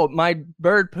like, "Oh, my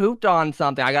bird pooped on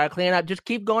something. I gotta clean it up. Just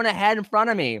keep going ahead in front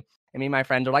of me." And me and my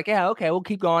friends are like, "Yeah, okay, we'll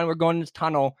keep going. We're going in this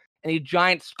tunnel." And these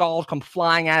giant skulls come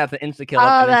flying at us and insta kill us.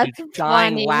 Oh, and then she's that's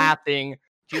dying funny. laughing.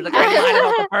 She was like, "I lied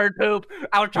about the bird poop.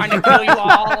 I was trying to kill you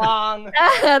all along."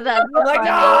 That's I'm like, funny.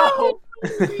 "No!"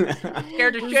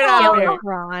 Scared the shit out of me.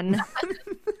 Ron.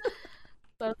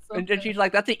 That's so And then funny. she's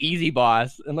like, "That's the easy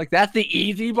boss." I'm like, "That's the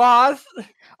easy boss."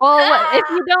 Well,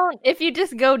 if you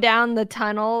just go down the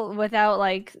tunnel without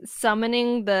like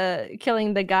killing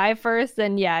the guy first,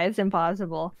 then yeah, it's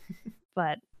impossible.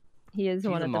 But he is She's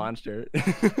one a of monster.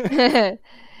 the.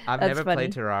 I've That's never funny.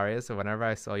 played Terraria, so whenever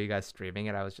I saw you guys streaming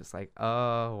it, I was just like,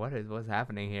 oh, what's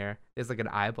happening here? There's like an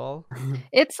eyeball.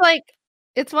 It's like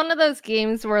it's one of those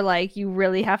games where like you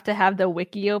really have to have the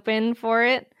wiki open for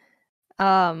it.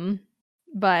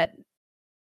 But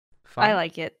Fun. I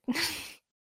like it. You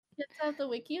have to have the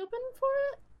wiki open for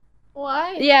it?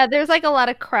 Why? Yeah, there's like a lot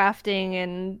of crafting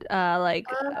and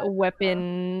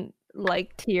weapon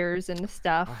like tiers and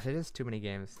stuff. Oh, there's just too many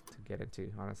games to get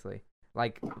into, honestly.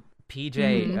 Like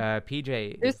PJ, Mhm.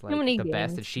 PJ There's is too like many the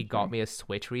best, and games she for got sure. me a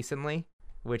Switch recently,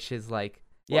 which is like,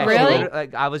 yeah, Really? she literally-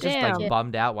 like I was just Damn. like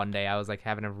bummed out one day. I was like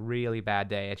having a really bad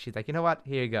day, and she's like, you know what?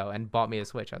 Here you go, and bought me a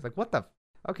Switch. I was like, what the?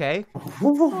 Okay.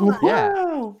 Yeah.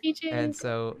 PJ. And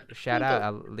so shout out, I,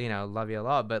 love you a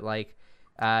lot, but like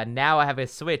now I have a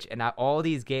Switch, and all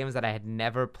these games that I had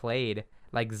never played,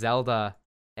 like Zelda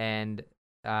and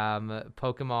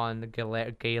Pokemon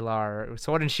Galar,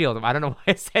 Sword and Shield. I don't know why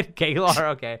I said Galar.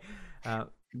 Okay. Yeah.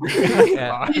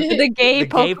 The gay The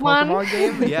gay Pokemon. Pokemon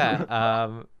game. Yeah.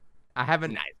 I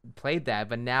haven't Nice. played that,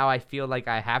 but now I feel like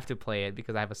I have to play it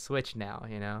because I have a Switch now.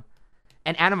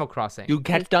 And Animal Crossing. You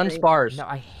catch That's great. Dunsparce. No,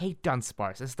 I hate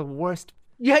Dunsparce. It's the worst.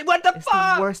 Yeah, what the It's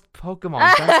fuck? the worst Pokemon.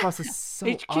 Dunsparce is so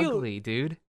It's cute. ugly,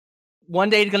 dude. One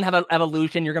day he's gonna have an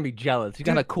evolution. You're gonna be jealous. He's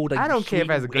gonna have a cool. Like, I don't care if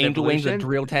it has a good angel wings, a evolution.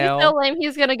 drill He's tail. so lame.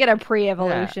 He's gonna get a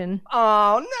pre-evolution.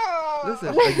 Oh no!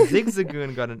 Listen, like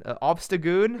Zigzagoon got an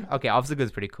Obstagoon. Okay,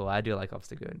 Obstagoon's pretty cool. I do like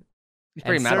Obstagoon. he's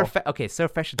pretty And metal.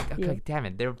 Surfetch. Okay, Yeah. damn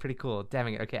it, they were pretty cool. Damn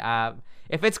it. Okay,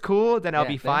 if it's cool, then I'll Yeah,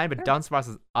 be yeah. fine. But Dunsparce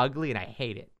is ugly, and I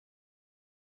hate it.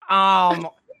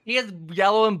 He has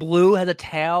yellow and blue. Has a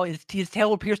tail. His tail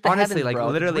will pierce the Honestly, heavens, like bro.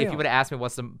 It's literally, if you real. would have asked me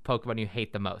what's the Pokemon you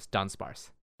hate the most, Dunsparce.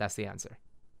 That's the answer.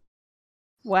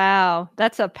 Wow,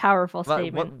 that's a powerful What,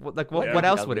 statement. Yeah, what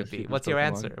else that would was it a be? stupid What's your Pokemon.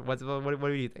 answer? What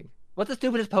do you think? What's the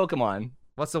stupidest Pokemon?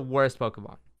 What's the worst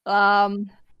Pokemon?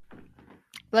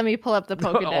 Let me pull up the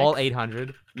Pokedex. All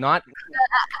 800. Not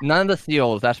none of the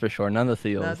seals. That's for sure. None of the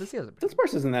seals. No, the seals are pretty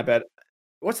Dunsparce isn't that bad.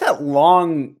 What's that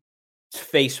long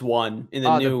face one in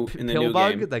the new the in the new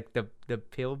Pillbug, game? like the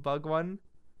Pillbug one.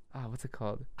 Oh, what's it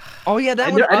called? Oh yeah, that I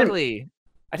one's knew- I didn't- ugly.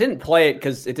 I didn't play it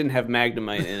because it didn't have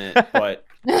Magnemite in it, but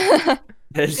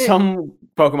there's some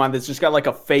Pokemon that's just got like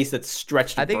a face that's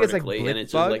stretched I think it's like vertically, and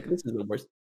it's just Blipbug. like this is the worst.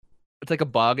 It's like a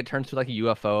bug. It turns to like a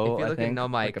UFO. If you I look think. at No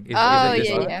Mike, Like a- is Oh it this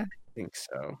yeah, one? yeah, I think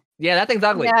so. Yeah, that thing's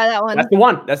ugly. yeah. That one. That's the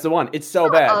one. That's the one. It's so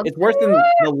bad. Oh, It's worse than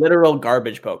the literal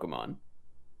garbage Pokemon.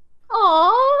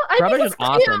 Aw, I Rubbish think is it's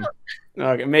awesome.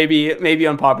 Okay, maybe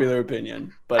unpopular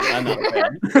opinion, but I'm not a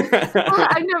fan.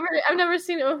 cute. I've never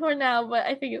seen it before now, but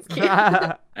I think it's cute.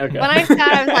 Okay. When I saw it,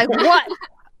 I was like,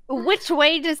 "What? Which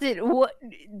way does it? What?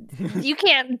 You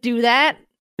can't do that."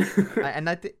 And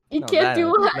I think, You No, can't that- do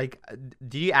what? like,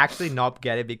 do you actually not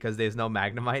get it because there's no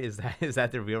Magnemite? Is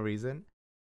that the real reason?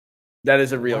 That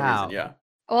is a real Wow. reason, yeah.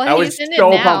 Well, I was he's in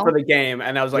so it now. pumped for the game,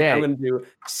 and I was like, Yeah. I'm going to do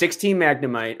 16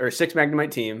 Magnemite or 6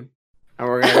 Magnemite team, and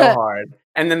we're going to go hard.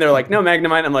 And then they're like, no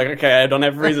Magnemite. I'm like, okay, I don't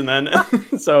have a reason then.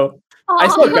 So, I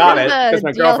still This got is it, the 'cause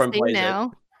my girlfriend DLC plays it.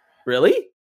 now. really?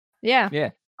 Yeah,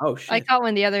 Oh, shit. I got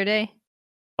one the other day.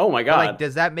 Oh my But, god! like,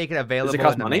 does that make it available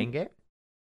cost in the money? main game?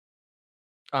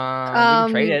 We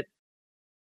can trade it.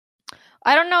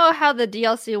 I don't know how the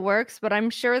DLC works, but I'm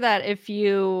sure that if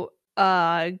you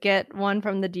get one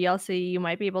from the DLC, you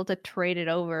might be able to trade it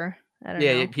over. I don't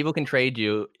know. People can trade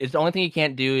you. It's the only thing you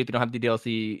can't do if you don't have the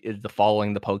DLC is the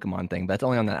following the Pokemon thing. But that's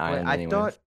only on that Wait, island. I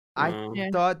anyways. Yeah.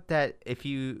 thought that if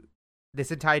you this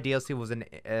entire DLC was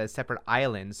a separate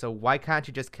island, so why can't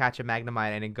you just catch a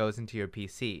Magnemite and it goes into your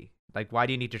PC? Like, why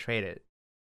do you need to trade it?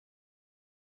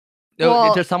 No, Well,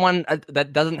 it's just someone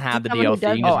that doesn't have the someone who DLC.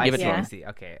 doesn't. You can Oh, just I give it see. to I them. see.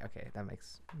 Okay, that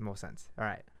makes more sense. All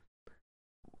right.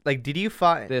 Like, did you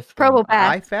find? This Probo one.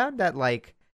 Pass. I found that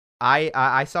like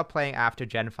I stopped playing after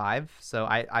Gen 5, so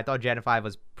I thought Gen 5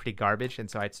 was pretty garbage, and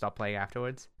so I'd stop playing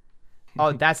afterwards.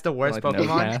 Oh, that's the worst Like, no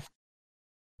Pokemon. pass.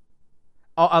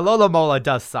 Oh, Alomomola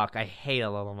does suck. I hate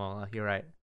Alomomola. You're right.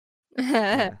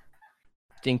 Yeah.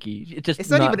 Stinky. It's just It's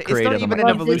not even. It's not creative. even I'm an like,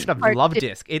 Love evolution Disc of Part Love 2.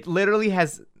 Disc. It literally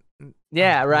has.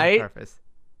 Yeah, no right? purpose.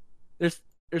 There's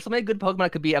so many good Pokemon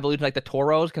that could be evolution. Like the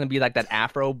Tauros can be like that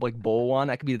Afro like bull one.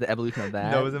 That could be the evolution of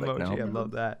that. Nose Like, emoji. no. I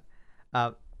love that.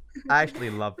 I actually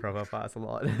love Promo Pass a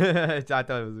lot. I thought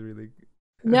it was really.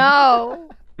 No.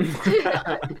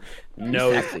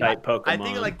 No Sexy. type Pokemon. I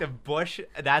think like the bush.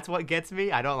 That's what gets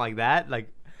me. I don't like that. Like.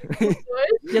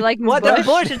 You like What bush? the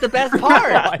bush is the best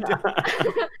part.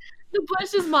 The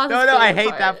bush is Maz's No, I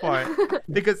favorite hate that part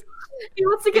because He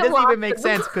wants to it get doesn't lost even make in the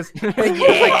sense because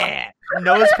Yeah.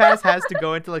 Nose Pass has to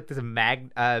go into like this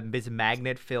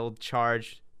magnet filled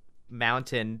charged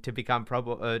mountain to become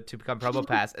Probo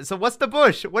Pass. So what's the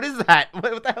bush? What is that?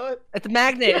 What the hell? It's a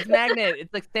magnet. It's magnet.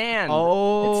 It's like sand.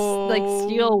 Oh, It's like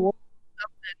steel wool.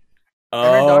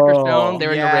 Remember in Dr. Stone? They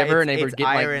were yeah, in the river and they it's were getting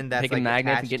iron like that's taking like magnets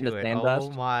and attached getting to the it. sand Oh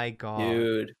dust. my god,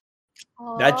 Dude,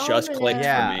 that just clicked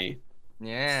Yeah. for me.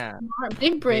 Yeah. Smart,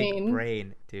 big brain. Big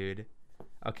brain, dude.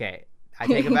 Okay, I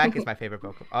take it back. It's my favorite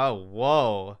Pokemon. Oh,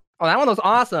 whoa. Oh, that one was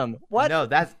awesome. What? No,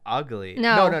 that's ugly.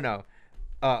 No. No.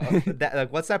 That,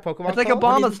 like, what's that Pokemon It's like a called?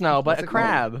 bomb What of is- snow, but what's a it called?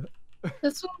 crab.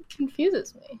 This one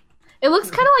confuses me. It looks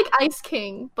kind of like Ice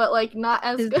King, but like not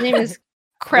as His good. name is yeah.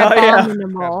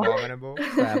 Crabominable. Abominable.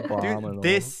 Abominable. Dude,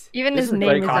 this Even This his is name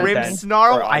great is content. Grim ugly.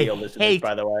 Snarl, For I audio listeners, hate.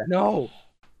 by the way. No.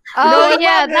 Oh I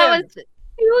yeah, love that him. was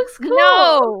He looks cool.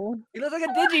 no. He looks like a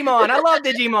Digimon. I love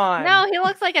Digimon. No, he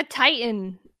looks like a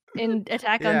Titan in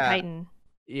Attack on Yeah. Titan.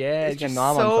 Yeah, It's it's just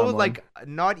nom on so someone. like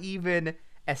not even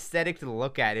aesthetic to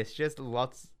look at. It's just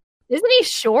lots. Isn't he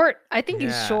short? I think he's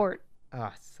Yeah. short.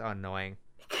 Oh, it's so annoying.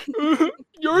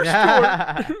 You're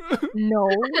Yeah. No.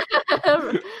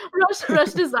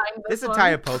 Rush designed This this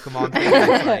entire one. Pokemon thing,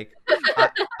 is like,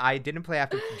 I didn't play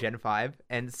after Gen 5,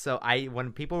 and so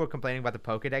when people were complaining about the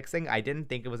Pokedex thing, I didn't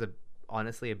think it was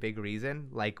honestly a big reason.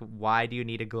 Like, why do you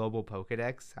need a global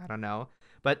Pokedex? I don't know.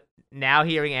 But now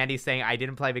hearing Andy saying I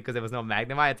didn't play because there was no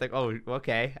Magnemite, it's like, oh,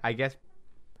 okay. I guess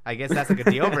that's like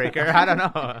a deal breaker. I don't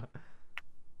know.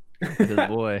 Good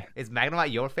boy. Is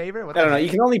Magnemite your favorite? What I don't the know. heck? You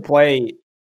can only play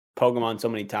Pokemon so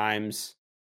many times,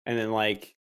 and then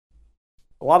like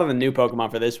a lot of the new Pokemon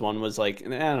for this one was like I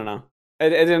don't know. It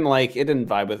didn't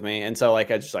vibe with me, and so like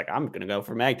I just like I'm gonna go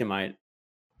for Magnemite.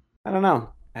 I don't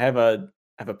know. I have a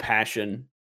passion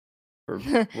for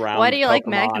round. Why do you like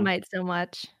Pokemon. Magnemite so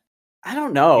much? I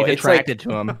don't know. He's It's like attracted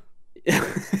to him.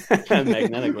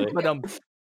 magnetically. But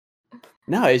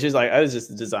No, it's just like I was just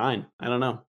the design. I don't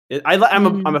know.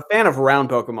 I'm a fan of round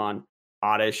Pokemon.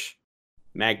 Oddish,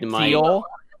 Magnemite. Seal.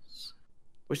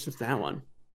 Which is that one?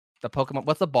 The Pokemon.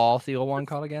 What's the ball seal one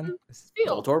called again?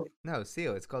 Feel. Voltorb? No,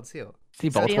 Seal. It's called Seal. See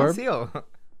Seal? Voltorb. Seal.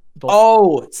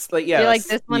 Oh, it's like yeah. Do you like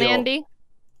this one, Steel. Andy?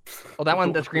 Oh, that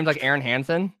one that screams like Aaron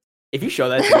Hansen. If you show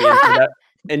that to me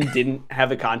and didn't have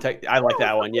the context, I like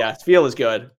that one. Yeah, Feel is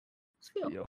good.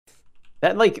 Feel.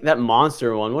 That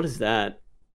monster one. What is that?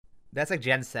 That's like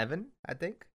Gen 7, I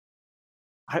think.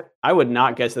 I would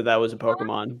not guess that was a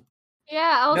Pokemon.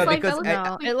 Yeah, I was No, like, because that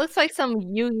looks No, it looks like some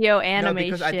Yu-Gi-Oh anime no,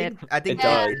 because shit. I think It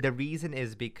does. the reason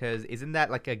is because isn't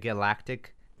that like a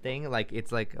galactic thing? Like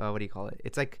it's like what do you call it?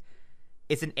 It's like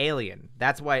it's an alien.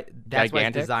 That's why it's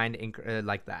Gigantic? designed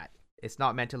like that. It's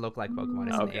not meant to look like Pokemon.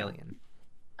 It's Okay. an alien.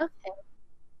 okay.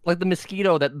 Like the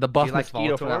mosquito, the buff you like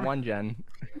mosquito from that Voltorb? one gen.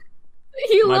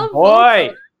 You My love boy.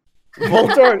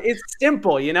 Voltorb. It's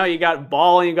simple. You know, you got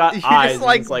ball and you got You eyes. just and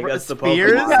like it's like that's the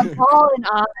spears? Pokemon. Got ball and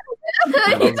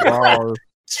eye.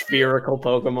 Spherical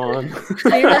Pokemon.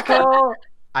 Spherical.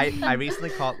 I recently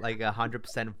caught like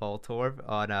 100% Voltorb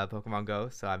on Pokemon Go,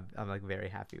 so I'm like very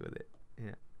happy with it.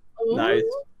 Ooh. Nice.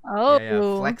 Oh, Yeah,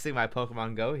 flexing my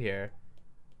Pokemon Go here.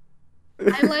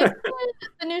 I like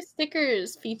the new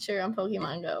stickers feature on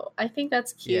Pokemon Go. I think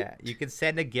that's cute. Yeah, you can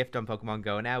send a gift on Pokemon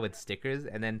Go now with stickers,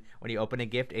 and then when you open a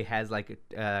gift, it has like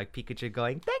Pikachu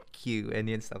going "thank you"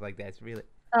 and stuff like that. It's really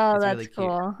Oh, It's that's really cute.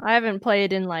 cool. I haven't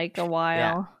played in like a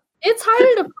while. It's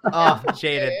harder to put oh, that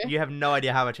Jaden, feature. you have no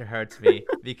idea how much it hurts me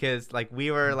because like we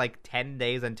were like 10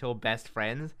 days until best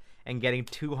friends and getting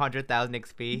 200,000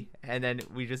 XP, and then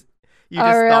you just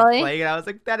stopped really? playing, and I was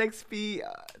like that XP.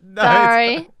 No,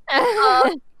 Sorry. Uh,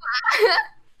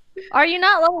 Are you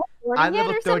not level 40 I'm yet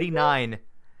level or something? 39.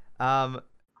 oh,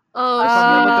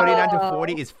 From level shit. 39 to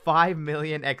 40 is 5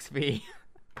 million XP.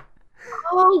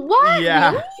 Oh, what?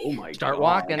 Yeah. Really? Oh my Start god.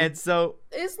 walking. And so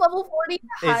Is level 40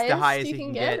 it's the highest you you can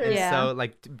can get? get. or- And Yeah. so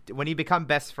like when you become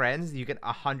best friends, you get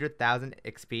 100,000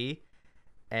 XP.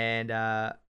 And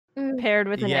Paired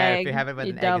with an yeah, egg. if you have it with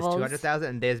it an egg, doubles. it's 200,000.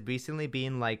 And there's recently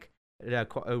been like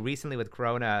recently with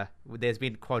Corona, there's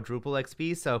been quadruple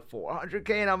XP, so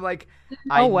 400k, and I'm like,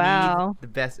 I Oh, wow. need the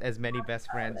best, as many best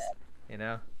friends, you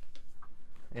know.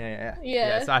 Yeah.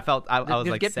 Yeah. So I felt I was Just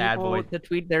like get sad people boy. to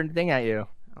tweet their thing at you.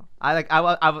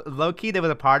 I low key, there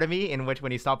was a part of me in which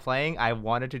when he stopped playing, I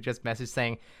wanted to just message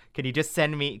saying, can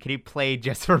you play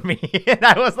just for me? And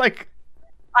I was like,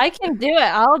 I can do it.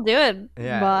 I'll do it.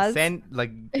 yeah, Buzz. send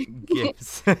like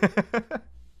gifts.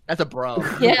 That's a bro.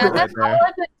 Yeah, Right that's all there.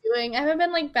 I've been doing. I haven't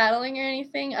been like battling or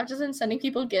anything. I've just been sending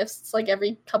people gifts like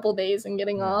every couple days and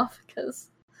getting Yeah. off because.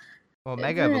 Well, It's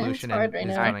Mega Evolution hard right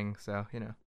is now. coming, so you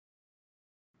know.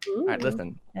 All right,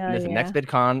 listen. Hell Listen, yeah. next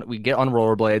VidCon, we get on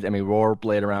rollerblades and we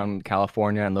rollerblade around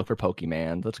California and look for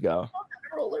Pokemon. Let's go.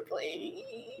 Rollerblade.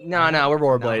 No, we're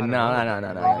rollerblading. Know how No. to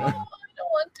Oh, rollerblade. I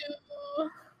don't want to.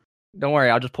 Don't worry,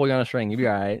 I'll just pull you on a string. You'll be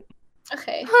all right.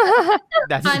 Okay.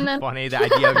 That's Fine, then. funny. The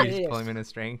idea of you just pulling me in a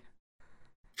string.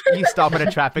 You stop at a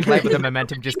traffic light, but the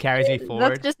momentum just carries me That's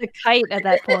forward. just a kite at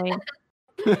that point.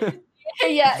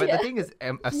 Yeah. But the thing is,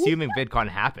 assuming VidCon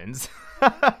happens.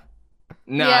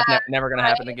 No, Yeah, it's never gonna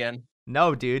happen again.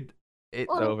 No, dude. It's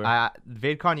Well, over.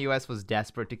 VidCon US was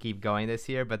desperate to keep going this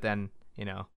year, but then, you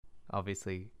know,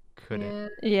 obviously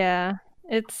couldn't. Yeah. Yeah.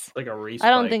 It's Like a race. I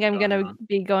don't think I'm gonna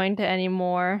be going to any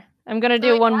more. I'm gonna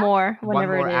do Oh, one yeah? more One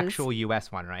whenever more it is. actual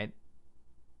US one, right?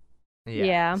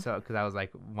 Yeah. So, because I was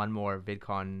like, one more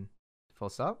VidCon full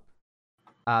stop.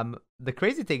 The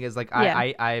crazy thing is, like,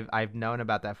 Yeah. I've known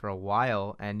about that for a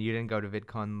while, and you didn't go to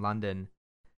VidCon London.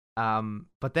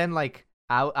 But then, like,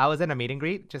 I was in a meet and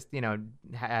greet, just, you know,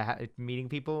 meeting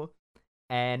people,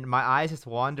 and my eyes just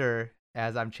wander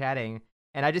as I'm chatting,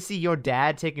 and I just see your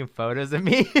dad taking photos of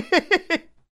me.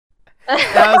 And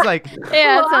I was like,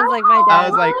 Yeah, it sounds like my I dad.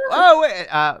 was like,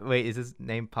 oh wait, is his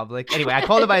name public? Anyway, I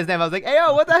called him by his name. I was like, hey,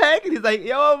 yo, what the heck? And he's like,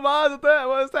 yo, Mom,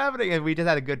 what's happening? And we just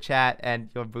had a good chat, and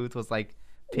your booth was like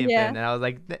pimping, Yeah. and I was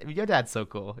like, your dad's so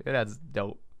cool. Your dad's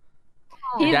dope.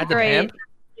 He's Dad's a great. pimp?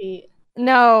 Sweet.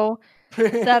 No,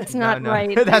 that's No, not no,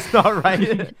 right. That's not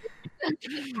right.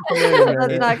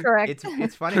 That's not correct.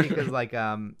 It's funny because like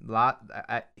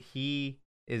he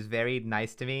is very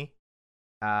nice to me.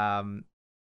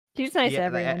 He's nice to Yeah,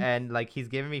 everyone. and like he's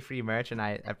giving me free merch, and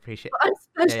I appreciate. I'm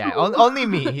Yeah, special. only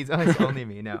me. He's only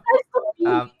me. No.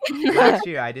 Last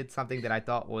year I did something that I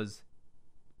thought was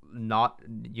not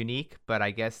unique, but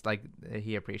I guess like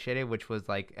he appreciated, which was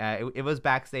like it was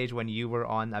backstage when you were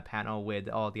on a panel with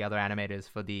all the other animators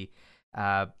for the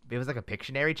it was like a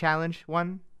Pictionary challenge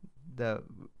one. The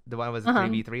one was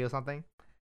 3v3 or something.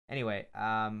 Anyway,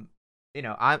 you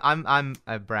know, I'm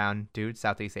a brown dude,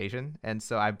 Southeast Asian, and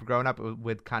so I've grown up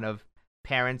with kind of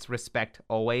parents respect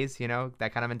always, you know,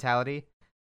 that kind of mentality.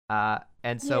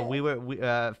 And so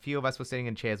Yeah. a few of us were sitting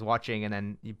in chairs watching, and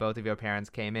then both of your parents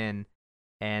came in,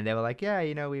 and they were like, yeah,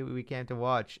 you know, we came to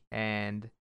watch, and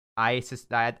I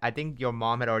think your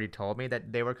mom had already told me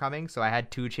that they were coming, so I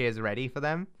had 2 chairs ready for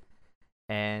them,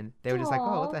 and they were just like,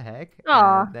 oh, what Aw. the heck?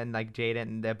 Aw. And then like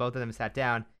Jaden, both of them sat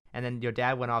down, and then your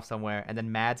dad went off somewhere, and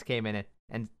then Mads came in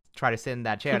and tried to sit in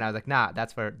that chair, and I was like, nah,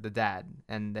 that's for the dad,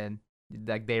 and then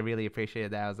like they really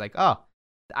appreciated that. I was like, oh,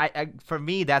 I for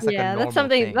me that's like a Yeah, normal that's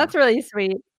something thing. that's really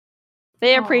sweet.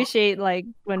 They Aw. appreciate like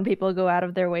when people go out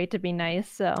of their way to be nice.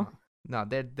 So No,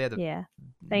 they're the yeah,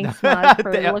 thanks, Maude,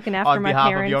 for They- looking after on my behalf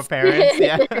parents. of your parents.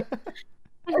 Yeah.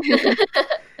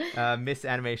 Miss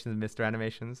Animations, Mr.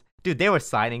 Animations, dude, they were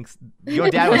signing. Your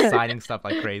dad was signing stuff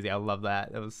like crazy. I love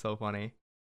that. It was so funny.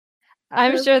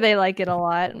 I'm sure they like it a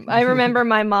lot. I remember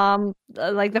my mom,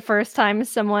 like the first time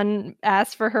someone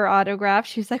asked for her autograph,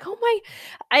 she was like, "Oh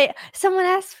my, someone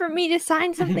asked for me to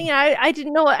sign something, and I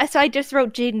didn't know it, so I just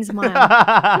wrote Jaden's mom."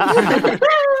 I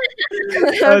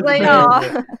was like,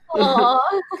 "Oh,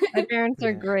 Aw. my parents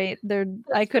are Yeah. great.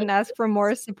 I couldn't ask for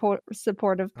more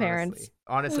supportive parents."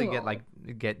 Honestly, get Aw. like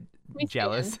get We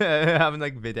jealous. I'm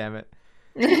like, damn it.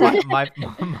 My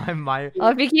Well,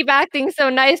 if you keep acting so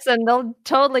nice, then they'll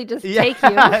totally just yeah, take you.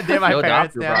 they're my They'll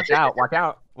parents adopt you. now. Watch out! Watch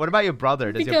out! What about your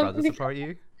brother? Does your Become- brother support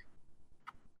you?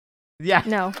 Yeah.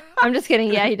 No, I'm just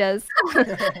kidding. Yeah, he does.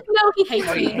 No, he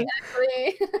hates me.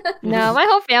 Actually. No, my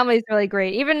whole family is really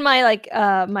great. Even my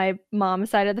my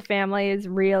mom's side of the family is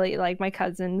really like my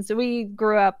cousins. We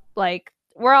grew up like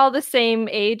we're all the same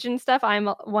age and stuff. I'm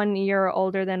 1 year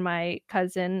older than my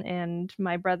cousin, and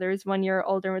my brother's 1 year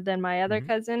older than my other Mhm.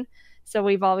 cousin. So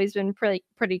we've always been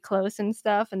pretty close and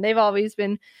stuff. And they've always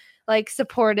been like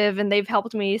supportive, and they've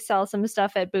helped me sell some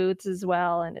stuff at booths as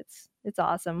well. And it's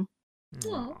awesome. Aw,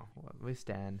 well, we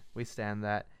stand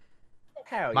that.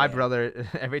 Hell My yeah. brother,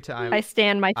 every time I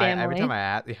stand my family. every time I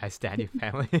ask, I stand your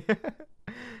family.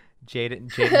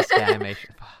 Jaden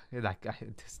Stanimation. That guy,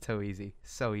 it's so easy,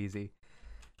 so easy.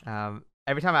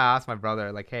 Every time I ask my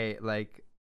brother, like, hey, like,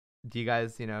 do you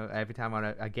guys, every time I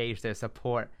want to gauge their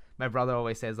support, my brother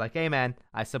always says, like, hey, man,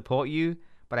 I support you,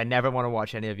 but I never want to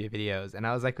watch any of your videos. And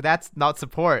I was like, that's not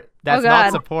support. That's not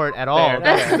God. support at all. Fair.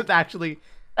 That's actually,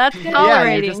 That's yeah,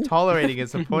 tolerating. you're just tolerating it.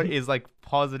 Support is like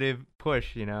positive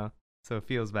push, So it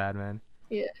feels bad, man.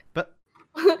 Yeah. But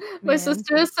My Man.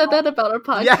 sister said that about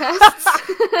our Yeah. podcasts.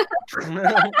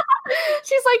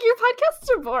 She's like, your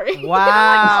podcasts are boring.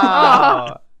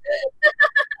 wow.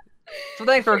 So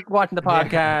thanks for watching the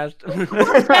podcast.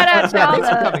 Shout out to all Thanks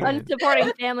for the coming in.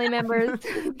 unsupporting family members.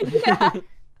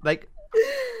 Like,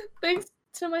 Thanks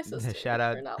to my sister. shout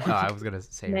out. for not Oh, I watching. was gonna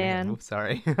say Man. man. Oops,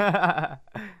 sorry.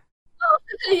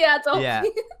 Yeah, don't. Yeah.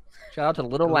 Shout out to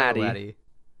little Little laddie. laddie.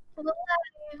 Little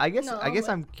I guess No,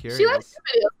 I'm but curious. She likes the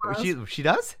videos. for us. She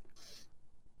does?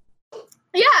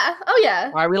 Yeah. Oh yeah.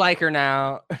 All right, we like her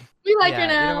now. We like Yeah, her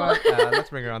now. You know what? Let's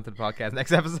bring her onto the podcast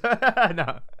next episode.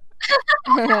 No.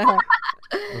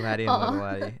 Laddie and Aw. little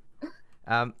laddie.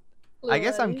 I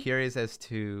guess I'm curious as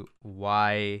to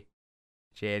why,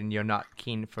 Jaden, you're not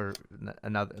keen for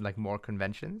another, like, more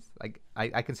conventions. Like,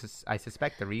 I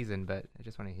suspect the reason, but I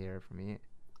just want to hear from you.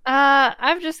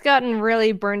 I've just gotten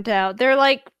really burnt out.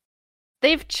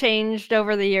 They've changed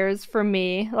over the years for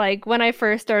me. Like when I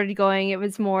first started going, it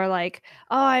was more like,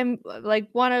 oh, I'm like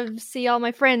want to see all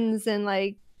my friends and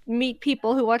like meet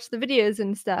people who watch the videos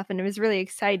and stuff. And it was really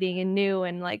exciting and new,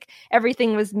 and like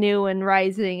everything was new and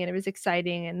rising, and it was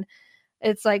exciting, and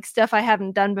it's like stuff I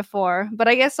haven't done before. But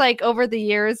I guess like over the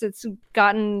years, it's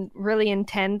gotten really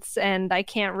intense, and I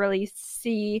can't really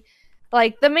see.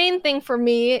 Like the main thing for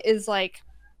me is like,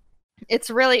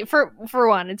 it's really for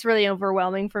one, it's really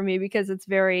overwhelming for me because it's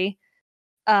very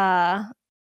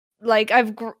like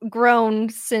I've grown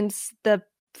since the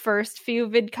first few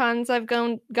VidCons I've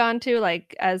gone to,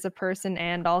 like as a person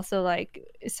and also like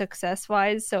success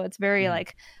wise. So it's very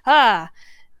like and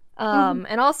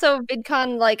also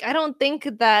VidCon, like I don't think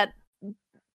that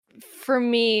for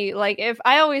me, like if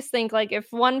I always think like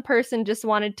if one person just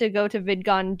wanted to go to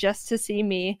VidCon just to see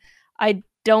me, I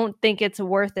don't think it's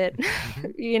worth it.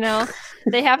 You know,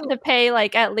 they have to pay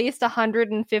like at least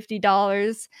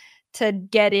 $150 to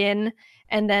get in,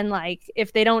 and then like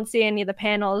if they don't see any of the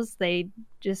panels, they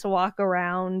just walk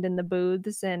around in the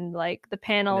booths, and like the And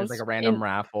panels there's like a random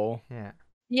raffle.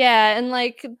 Yeah. and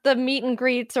like the meet and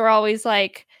greets are always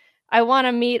like, I want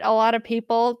to meet a lot of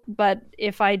people, but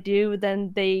if I do,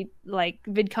 then they like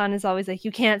VidCon is always like,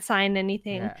 you can't sign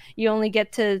anything. Yeah. You only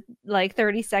get to like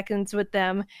 30 seconds with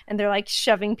them, and they're like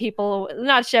shoving people,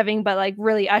 not shoving, but like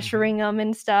really ushering them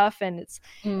and stuff. And it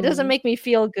doesn't make me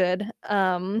feel good.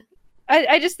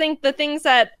 I just think the things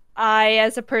that I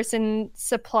as a person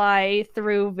supply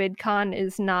through VidCon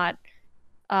is not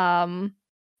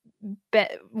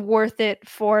worth it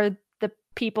for the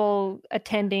people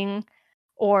attending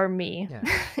or me. Yeah.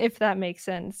 If that makes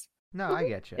sense. No, I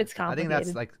get you. It's I think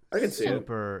that's complicated. like I can see it.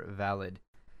 super valid.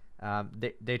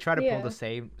 They try to pull Yeah. the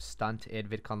same stunt at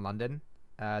VidCon London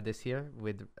this year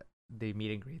with the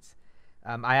meet and greets.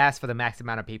 I asked for the max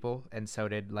amount of people, and so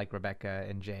did like Rebecca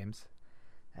and James.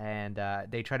 And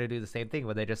they try to do the same thing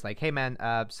where they're just like, hey man,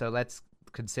 so let's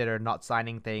consider not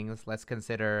signing things. Let's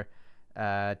consider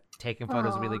taking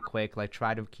photos really Aw. quick. Like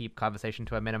try to keep conversation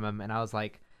to a minimum. And I was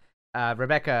like,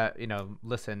 Rebecca,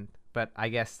 listen, but I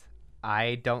guess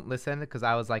I don't listen because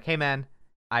I was like, hey man,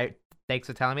 thanks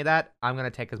for telling me that. I'm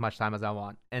gonna take as much time as I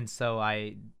want, and so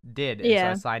I did. And so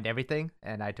Yeah. I signed everything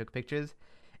and I took pictures.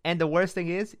 And the worst thing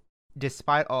is,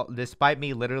 despite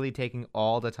me literally taking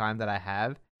all the time that I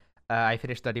have, I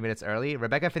finished 30 minutes early.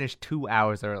 Rebecca finished 2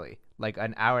 hours early, like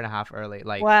an hour and a half early.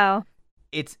 Like Wow.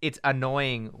 it's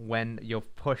annoying when you're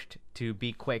pushed to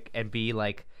be quick and be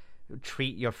like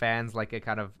treat your fans like a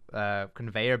kind of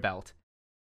conveyor belt.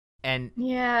 And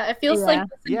Yeah, it feels Yeah. like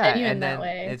yeah, genuine and that then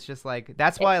way. it's just like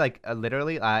that's why like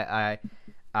literally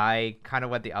I kind of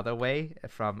went the other way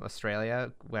from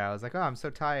Australia, where I was like, oh, I'm so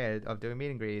tired of doing meet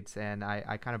and greets, and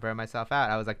I kind of burned myself out.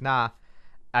 I was like, nah,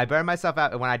 I burn myself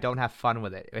out when I don't have fun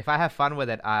with it. If I have fun with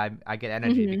it, I get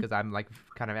energy Mhm. because I'm like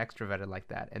kind of extroverted like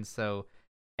that, and so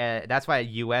that's why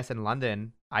U.S. and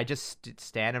London, I just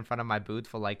stand in front of my booth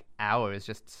for like hours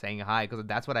just saying hi because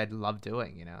that's what I love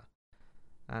doing, you know.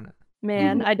 I don't know.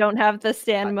 Man, I don't have the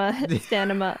stamina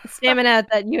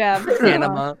that you have.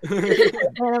 Anima.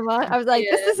 Stamina. I was like,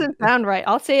 this Yeah. doesn't sound right.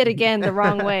 I'll say it again the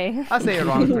wrong way. I'll say it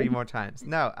wrong 3 more times.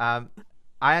 No,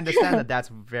 I understand that that's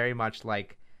very much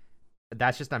like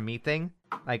that's just a me thing.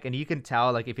 Like, and you can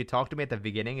tell like if you talk to me at the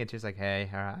beginning, it's just like, hey,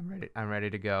 all right, I'm ready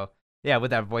to go. Yeah,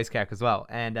 with that voice crack as well.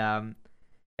 And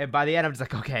by the end, I'm just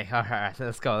like, okay, all right,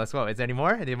 let's go. Is there any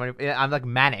more? I'm like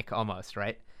manic almost,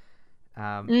 right?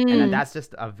 And then Mm. that's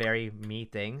just a very me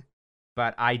thing.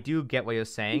 But I do get what you're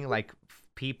saying. Like,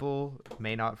 people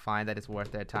may not find that it's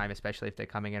worth their time, especially if they're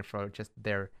coming in for just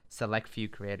their select few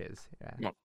creators.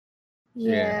 Yeah.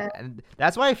 Yeah. And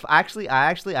that's why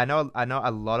I know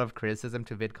a lot of criticism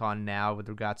to VidCon now with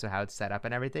regards to how it's set up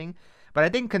and everything. But I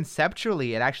think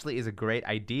conceptually it actually is a great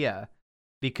idea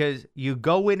because you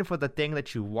go in for the thing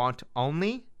that you want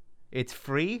only, it's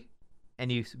free,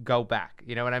 and you go back.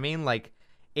 You know what I mean? Like,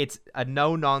 it's a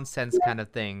no nonsense kind of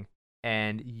thing,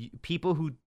 and people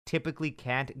who typically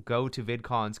can't go to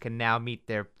VidCons can now meet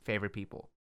their favorite people,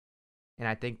 and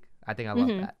I think I love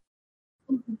Mhm. that.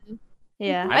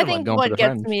 Yeah, I I just like think going for what the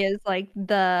gets friends. me is like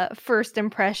the first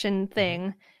impression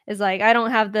thing is like I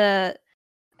don't have the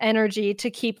energy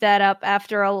to keep that up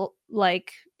after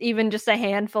like even just a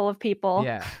handful of people.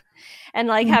 Yeah. And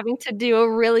like having to do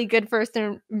a really good first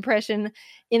impression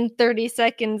in 30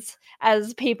 seconds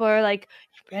as people are like,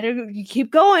 you better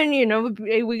keep going, you know,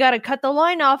 we got to cut the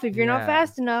line off if you're not Yeah.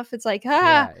 fast enough. It's like,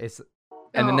 Yeah, it's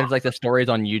And then there's like the stories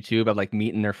on YouTube of like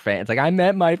meeting their fans. Like, I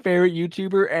met my favorite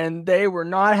YouTuber and they were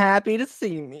not happy to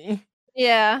see me.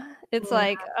 yeah, it's Yeah.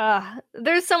 like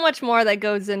there's so much more that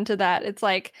goes into that. It's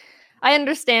like I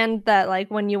understand that like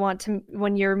when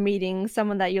you're meeting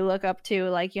someone that you look up to,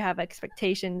 like you have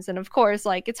expectations, and of course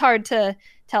like it's hard to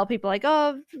tell people like,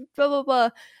 oh, blah blah blah.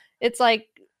 It's like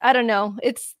I don't know.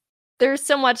 There's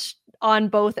so much on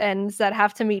both ends that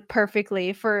have to meet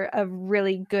perfectly for a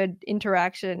really good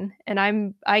interaction,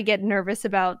 and I get nervous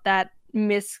about that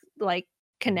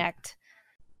connect.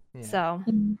 yeah. So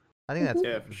I think that's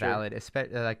Yeah, for sure. valid.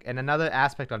 Like, and another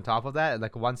aspect on top of that,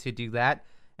 like once you do that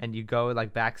and you go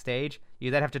like backstage,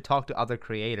 you then have to talk to other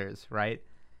creators, right?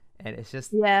 And it's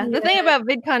just yeah, the thing about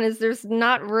VidCon is there's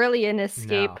not really an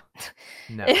escape.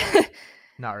 no,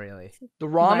 not really. The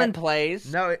ramen But-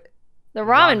 place. No, The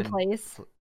ramen Ramen place. pl-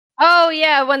 Oh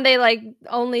yeah, when they like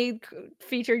only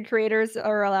featured creators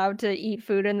are allowed to eat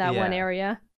food in that one Yeah.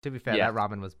 area. to be fair, Yeah. that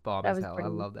ramen was bomb That as was hell. I pretty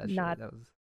love that not- shit. That was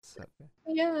so good.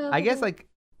 Yeah. I guess like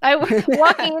I was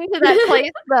walking into that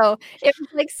place though. It was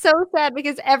like so sad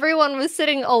because everyone was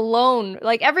sitting alone.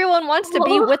 Like everyone wants to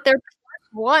be Aw. with their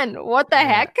one. What the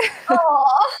Yeah. heck?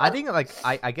 Aw. I think like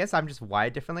I guess I'm just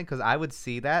wired differently because I would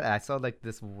see that and I saw like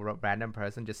this random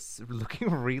person just looking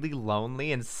really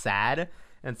lonely and sad,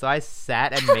 and so I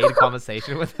sat and made a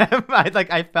conversation with them.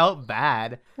 I felt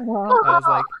bad. I was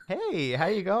like, "Hey, how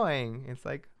you going?" It's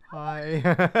like,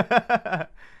 "Hi."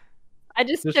 I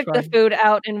just Just took the trying- food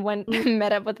out and went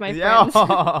met up with my Yeah.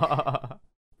 friends.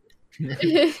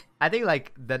 I think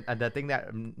like the thing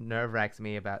that nerve wracks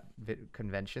me about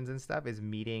conventions and stuff is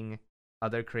meeting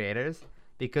other creators,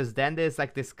 because then there's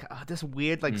like this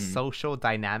weird like social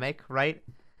dynamic, right?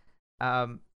 I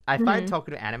find Mhm.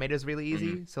 talking to animators really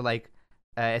easy. So like,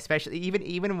 especially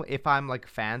even if I'm like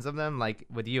fans of them, like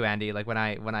with you, Andy. Like when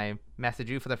I messaged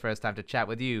you for the first time to chat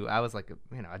with you, I was like,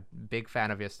 you know, a big fan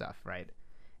of your stuff, right?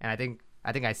 And I think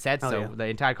I said so. yeah. The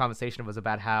entire conversation was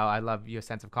about how I love your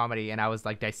sense of comedy, and I was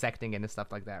like dissecting it and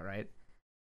stuff like that, right?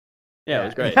 Yeah, it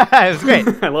was great. It was great.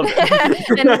 I loved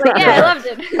it. And I was like, yeah, I loved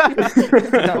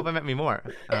it. I hope I met me more.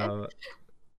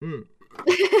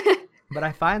 But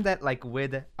I find that like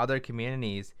with other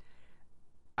communities,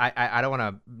 I don't want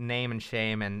to name and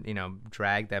shame and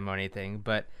drag them or anything,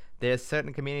 but there's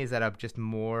certain communities that are just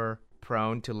more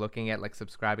prone to looking at like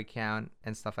subscriber count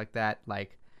and stuff like that.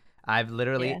 Like I've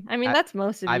literally, Yeah, I mean that's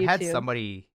most of I've YouTube. had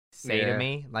somebody say to Yeah.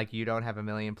 me like, "You don't have 1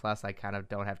 million plus. I kind of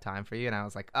don't have time for you," and I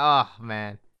was like, "Oh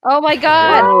man." Oh my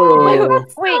god! Whoa.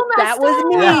 Wait, so that messed was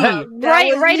me. up. That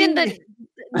Right, was right in me.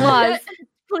 the was.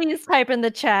 Please type in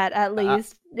the chat at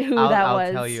least who that I'll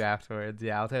was. tell you afterwards.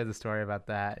 Yeah, I'll tell you the story about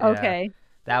that. Yeah. Okay.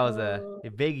 That was a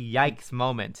big yikes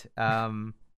moment.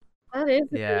 That is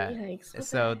Yeah. yikes.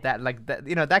 So that like that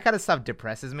that kind of stuff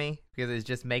depresses me because it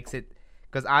just makes it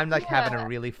because I'm like having a Yeah.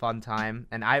 really fun time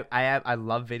and I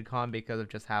love VidCon because of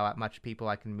just how much people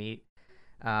I can meet.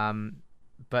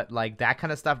 But like that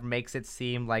kind of stuff makes it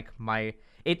seem like I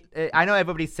know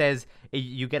everybody says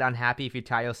you get unhappy if you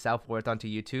tie your self-worth onto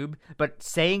YouTube, but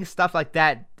saying stuff like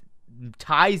that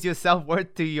ties your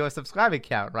self-worth to your subscriber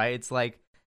count, right? It's like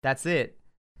that's it.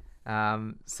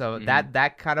 So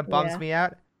that kind of bums Yeah. me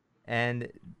out, and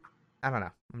I don't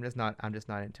know. I'm just not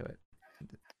into it.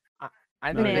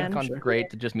 I think Man. VidCon's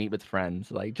great to just meet with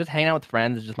friends. Like just hanging out with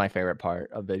friends is just my favorite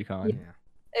part of VidCon.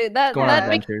 Yeah. That Going on that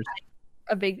makes adventures.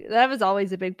 that was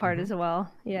always a big part Mhm. as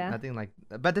well. Yeah. Nothing like,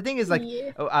 but the thing is, like,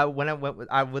 Yeah. when I went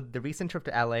with the recent trip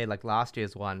to LA, like last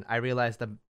year's one, I realized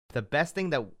the best thing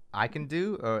that I can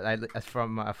do, as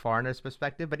from a foreigner's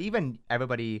perspective, but even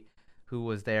everybody who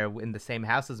was there in the same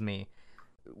house as me,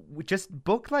 we just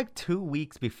book like 2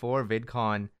 weeks before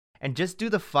VidCon and just do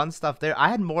the fun stuff there. I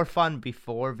had more fun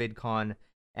before VidCon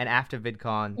and after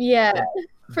VidCon. Yeah, than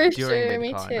for during sure.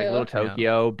 Me VidCon. too. Like little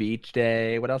Tokyo beach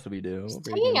day. What else do we do? Just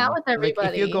hanging out with everybody.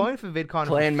 Like if you're going for VidCon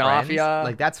Playing for friends, Mafia.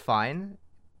 like that's fine.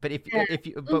 But Yeah.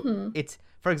 but Mhm. it's,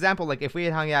 for example, like if we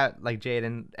had hung out like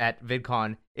Jaden at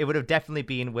VidCon, it would have definitely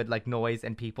been with like noise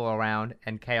and people around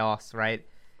and chaos, right?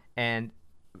 And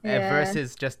Yeah.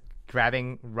 versus just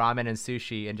grabbing ramen and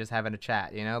sushi and just having a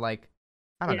chat, like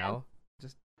I don't Yeah. know,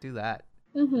 just do that.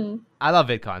 hmm I love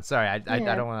VidCon. Sorry, I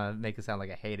Yeah. don't want to make it sound like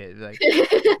I hate it. Like,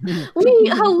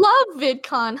 We love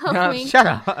VidCon. No, Huffwink. shut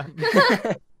up.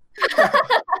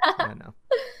 I don't know.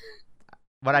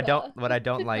 What I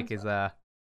don't Yeah. like is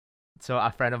so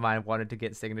a friend of mine wanted to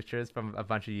get signatures from a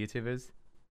bunch of YouTubers,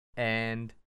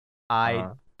 and I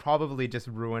Uh-huh. probably just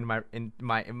ruined my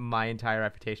entire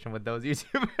reputation with those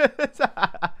YouTubers.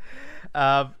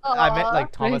 I met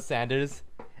like Thomas Sanders,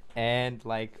 and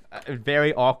like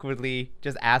very awkwardly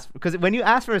just asked, because when you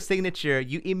ask for a signature,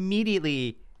 you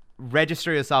immediately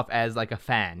register yourself as like a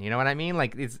fan. You know what I mean?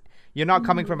 Like you're not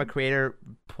coming from a creator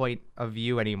point of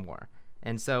view anymore.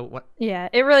 And so what Yeah,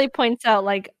 it really points out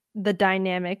like the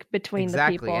dynamic between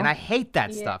exactly, the people. and I hate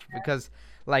that Yeah. stuff because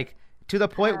like to the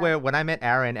point where when I met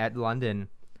Aaron at London,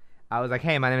 I was like,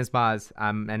 "Hey, my name is Maz.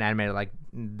 I'm an animator like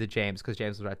the James," because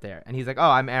James was right there, and he's like, "Oh,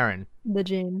 I'm Aaron." The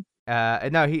Jane.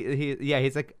 No,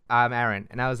 he's like, "I'm Aaron,"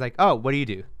 and I was like, "Oh, what do you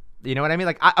do?" You know what I mean?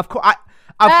 Like, of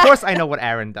course I know what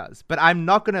Aaron does, but I'm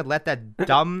not gonna let that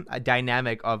dumb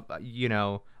dynamic of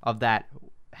of that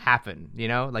happen.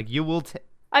 Like you will.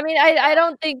 I mean, I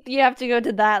don't think you have to go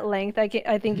to that length. I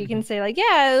think you can say like, yeah,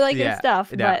 I like your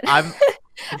stuff, no, but I'm.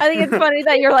 I think it's funny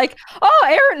that you're like, oh,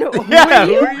 Aaron, who Yeah, are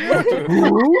who you? are you?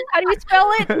 How do you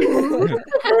spell it?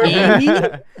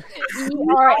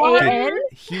 ERAN.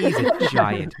 He's a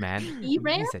giant, man.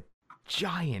 E-Ran? He's a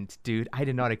giant, dude. I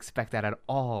did not expect that at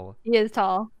all. He is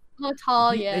tall. Oh,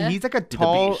 tall, yeah. He's like a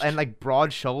tall beast. and like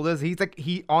broad shoulders.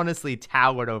 He honestly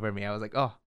towered over me. I was like,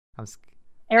 oh,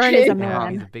 Aaron is a Yeah,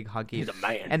 man. he's a big hunky. He's a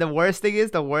man. And the worst thing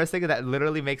that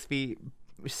literally makes me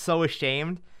so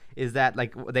ashamed is that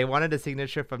like they wanted a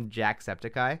signature from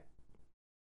Jacksepticeye.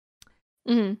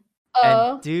 Mhm.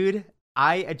 Oh, And dude,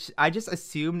 I just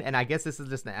assumed, and I guess this is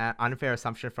just an unfair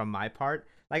assumption from my part.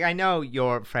 Like I know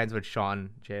you're friends with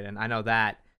Sean, Jaden. I know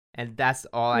that, and that's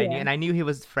all I knew. Yeah. And I knew he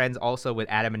was friends also with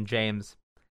Adam and James.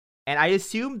 And I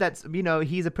assumed that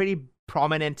he's a pretty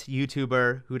prominent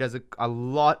YouTuber who does a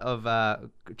lot of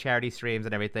charity streams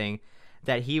and everything.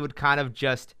 That he would kind of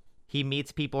he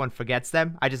meets people and forgets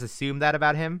them. I just assumed that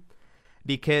about him,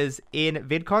 because in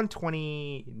VidCon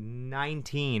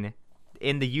 2019.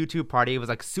 In the YouTube party, it was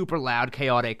like super loud,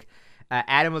 chaotic.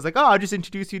 Adam was like, "Oh, I'll just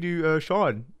introduce you to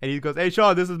Sean," and he goes, "Hey,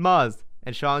 Sean, this is Maz."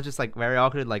 And Sean's just like very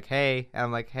awkward, like, "Hey," and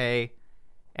I'm like, "Hey,"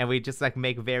 and we just like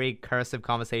make very cursive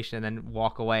conversation and then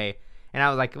walk away. And I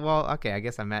was like, "Well, okay, I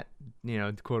guess I met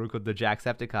quote unquote the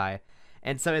Jacksepticeye."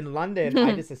 And so in London,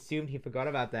 I just assumed he forgot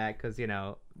about that because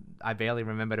I barely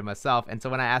remembered it myself. And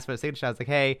so when I asked for a signature, I was like,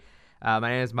 "Hey,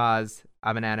 my name is Maz.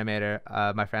 I'm an animator.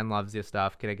 My friend loves your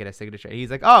stuff. Can I get a signature?" And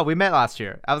he's like, "Oh, we met last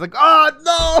year." I was like,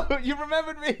 "Oh no, you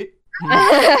remembered me."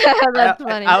 That's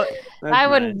funny. I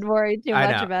wouldn't nice. worry too I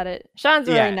much know. about it. Sean's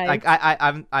really Yeah, nice. like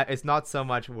I'm it's not so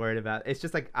much worried about. It's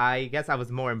just like I guess I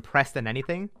was more impressed than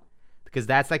anything, because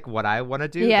that's like what I want to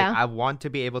do. Yeah. Like, I want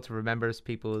to be able to remember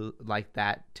people like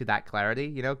that to that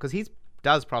clarity, because he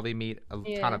does probably meet a ton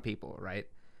Yeah. of people, right?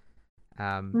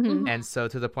 Mhm. And so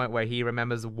to the point where he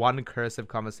remembers one cursive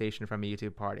conversation from a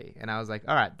YouTube party, and I was like,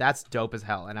 all right, that's dope as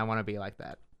hell, and I want to be like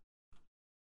that.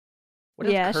 What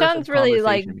does Yeah, cursive Sean's really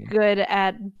like conversation mean? good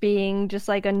at being just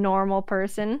like a normal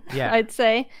person. Yeah. I'd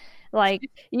say. Like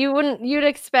you'd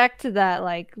expect that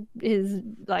like his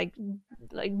like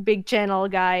big channel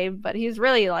guy, but he's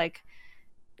really like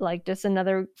just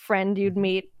another friend you'd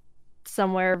meet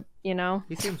somewhere, you know.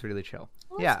 He seems really chill.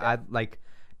 Well, Yeah, that's I like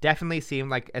definitely seem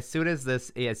like as soon as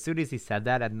he said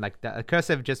that, and like the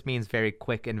cursive just means very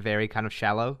quick and very kind of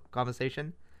shallow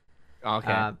conversation.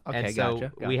 Okay. And Okay. so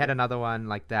Gotcha. we had another one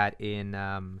like that in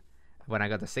when I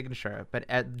got the signature. But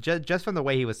just from the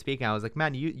way he was speaking, I was like,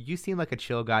 man, you seem like a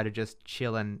chill guy to just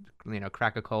chill and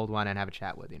crack a cold one and have a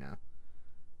chat with.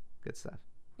 Good stuff.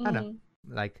 I don't know. Mhm.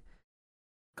 Like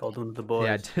Called one of the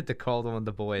boys. yeah, the cold one with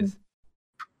the boys.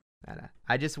 I don't know.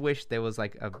 I just wish there was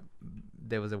like a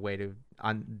way to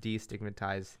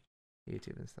destigmatize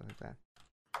YouTube and stuff like that.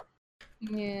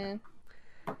 Yeah.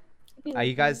 Are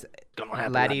you guys, Gonna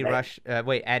happen Laddie, one day. Rush?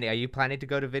 Wait, Andy, are you planning to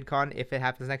go to VidCon if it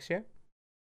happens next year?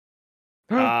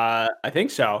 I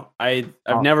think so. I've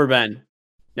Oh. never been.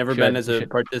 Never been Should- as a should.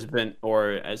 participant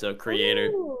or as a creator.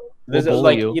 Ooh. There's We'll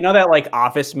like bully you. you know that like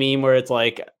office meme where it's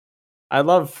like, I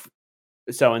love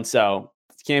so and so.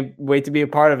 Can't wait to be a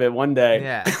part of it one day.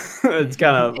 Yeah. It's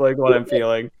kind of like what I'm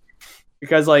feeling.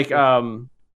 Because like I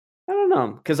don't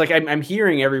know. Because like I'm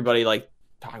hearing everybody like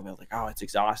talk about like, oh, it's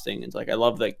exhausting. It's like I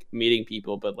love like meeting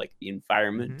people, but like the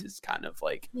environment Mhm. is kind of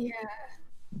like Yeah.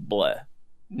 bleh.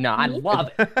 No, I love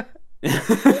it.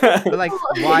 But like,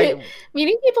 why?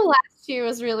 Meeting people last year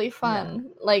was really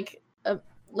fun. Like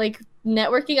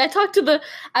networking.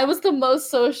 I was the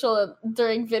most social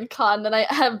during VidCon that I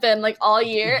have been like all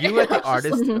year. You at the I was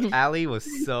just artist like, alley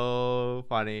was so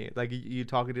funny. Like you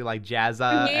talking to like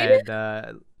Jazza Me?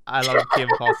 and I love Kim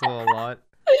Possible a lot.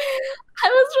 I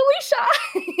was really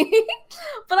shy,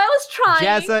 but I was trying.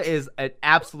 Jazza is an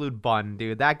absolute bun,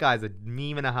 dude. That guy's a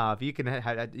meme and a half. You can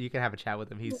have a chat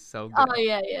with him. He's so good. Oh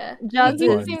yeah. Jazz He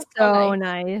is seems so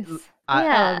nice. nice.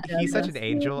 Yeah. He's such Jazza. an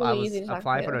angel. I Really was easy to talk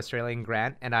applying for to. an Australian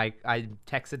grant, and I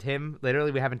texted him.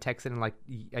 Literally, we haven't texted in like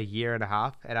a year and a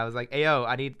half, and I was like, "Hey yo,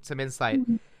 I need some insight."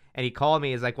 And he called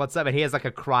me. He's like, "What's up?" And he has like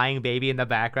a crying baby in the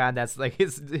background. That's like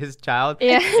his child.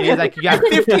 Yeah. And he's like, "You got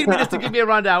 15 minutes to give me a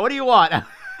rundown. What do you want?"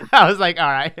 I was like, "All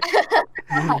right."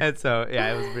 And so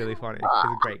yeah, it was really funny.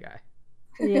 He's a great guy.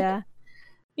 Yeah.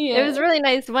 Yeah. It was really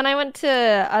nice when I went to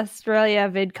Australia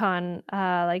VidCon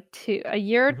a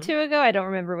year or Mhm. two ago. I don't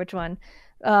remember which one.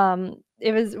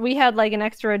 We had like an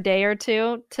extra day or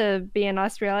two to be in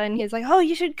Australia, and he's like, "Oh,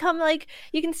 you should come. Like,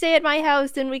 you can stay at my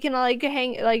house, and we can like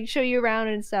show you around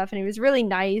and stuff." And he was really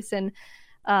nice and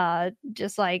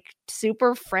just like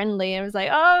super friendly. And I was like,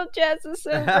 "Oh, Jazz is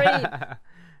so great."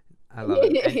 I love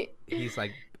it. And he's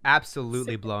like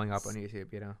absolutely blowing up on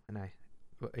YouTube, and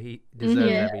he deserves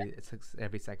Yeah.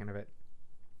 every second of it.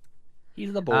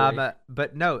 He's the boy.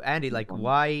 But no, Andy, like,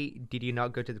 why did you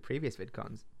not go to the previous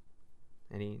VidCons?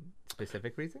 Any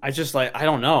specific reason? I just like I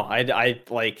don't know. I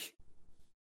like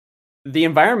the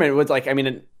environment was like I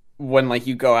mean when like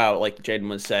you go out like Jaden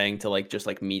was saying to like just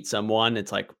like meet someone,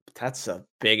 it's like that's a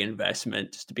big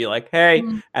investment just to be like hey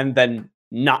Mm. and then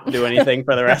not do anything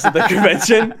for the rest of the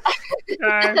convention.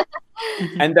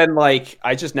 And then like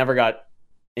I just never got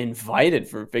invited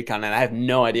for VidCon and I have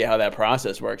no idea how that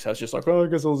process works. I was just like, oh, I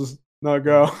guess I'll just not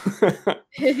go.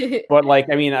 But like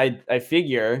I mean I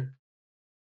figure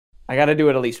I got to do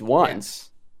it at least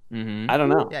once. Mm-hmm. I don't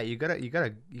know. Yeah, you gotta Get,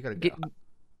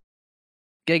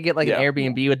 go. get like Yeah. an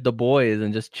Airbnb with the boys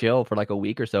and just chill for like a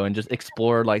week or so and just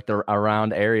explore like the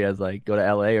around areas, like go to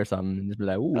LA or something and just be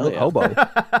like, ooh, Hell look, yeah. hobo.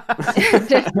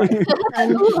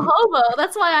 Ooh, hobo.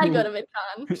 That's why I go to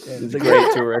VidCon. It's a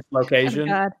great tourist location.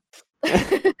 God.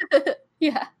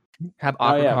 Yeah, Have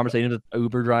awkward yeah. conversations with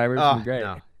Uber drivers. Oh, It'd be great.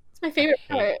 no. it's my favorite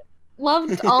part.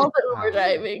 Loved all the Uber Oh.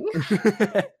 driving.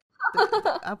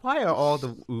 Why are all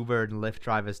the Uber and Lyft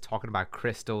drivers talking about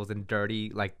crystals and dirty,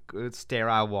 like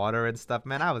sterile water and stuff?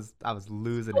 Man, I was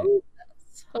losing it.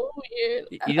 So weird.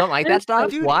 You don't like that stuff?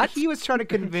 Dude, What? he was trying to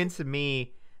convince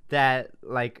me that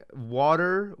like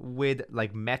water with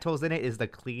like metals in it is the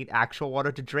clean actual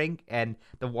water to drink, and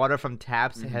the water from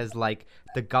taps has like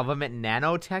the government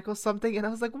nanotech or something. And I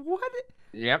was like, what?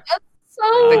 Yep. So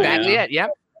Oh, weird. Exactly yeah. it. Yep.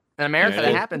 In America, Yeah.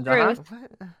 that happens. Uh-huh.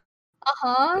 What?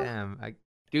 Uh-huh. Damn.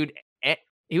 Dude,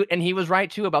 he was right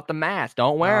too about the mask.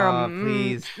 Don't wear them.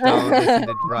 Please don't listen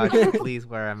to Drush. Please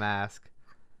wear a mask.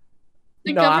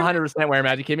 The No, I government- 100% wear a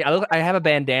mask. You kidding me? I have a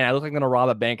bandana. I look like I'm gonna rob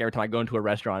a bank every time I go into a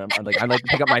restaurant. I'm like, I'd like to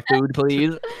pick up my food,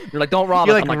 please. You're like, don't rob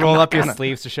You us. like I'm roll I'm not up your gonna.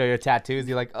 sleeves to show your tattoos.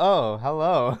 You're like, oh,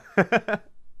 hello.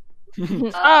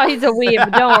 Oh, he's a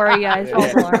weeb. Don't worry, guys.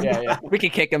 Hold on. Yeah. We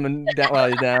could kick him and while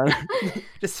he's down.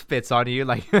 Just spits on you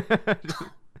like.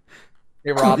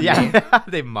 They rob me. Yeah,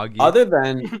 they mug you. Other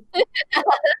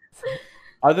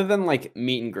than like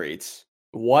meet and greets,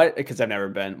 what? Because I've never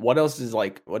been. What else is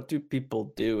like? What do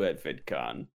people do at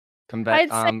VidCon? I'd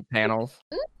say- Panels.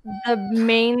 The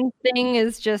main thing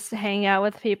is just hang out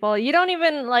with people. You don't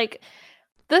even like.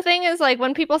 The thing is, like,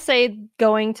 when people say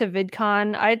going to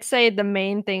VidCon, I'd say the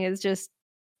main thing is just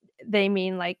they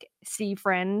mean like see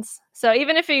friends. So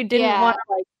even if you didn't want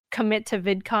to like commit to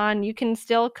VidCon, you can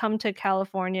still come to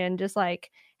California and just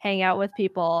like hang out with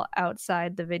people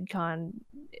outside the VidCon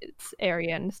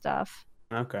area and stuff.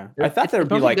 Okay, I thought there would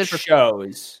be like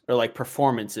shows or like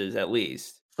performances at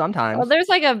least. Sometimes. Well, there's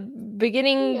like a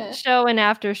beginning show and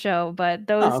after show, but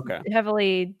those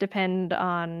heavily depend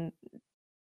on.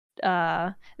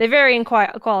 They vary in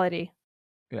quality.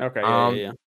 Yeah. Okay.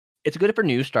 Yeah. It's good for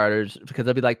new starters because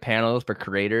there'll be like panels for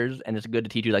creators, and it's good to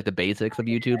teach you like the basics of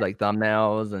YouTube, like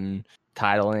thumbnails and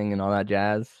titling and all that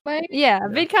jazz. Yeah,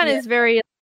 VidCon is very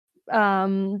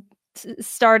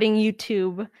starting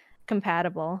YouTube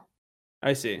compatible.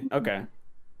 I see. Okay.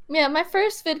 Yeah, my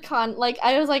first VidCon, like,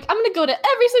 I was like, I'm gonna go to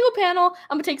every single panel,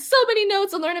 I'm gonna take so many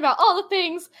notes and learn about all the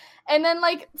things, and then,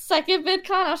 like, second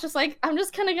VidCon, I was just like, I'm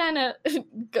just gonna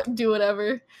do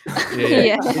whatever.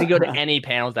 Yeah. I didn't go to any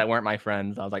panels that weren't my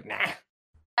friends. I was like, nah.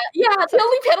 Yeah, the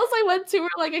only panels I went to were,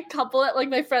 like, a couple that, like,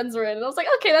 my friends were in, and I was like,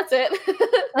 okay, that's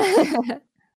it.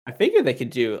 I figure they could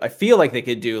do, I feel like they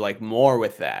could do, like, more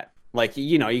with that. Like,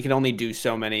 you know, you can only do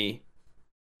so many,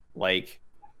 like,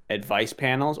 advice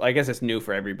panels. I guess it's new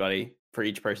for everybody, for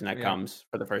each person that comes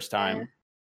for the first time. Yeah.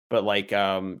 But like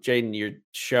Jaden, your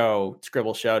show,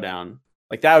 Scribble Showdown,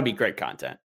 like that would be great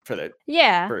content for the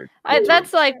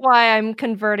that's like why I'm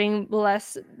converting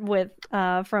less with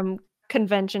from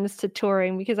conventions to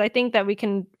touring, because I think that we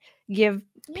can give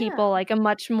people like a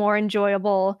much more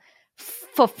enjoyable,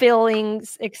 fulfilling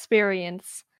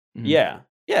experience. Yeah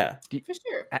for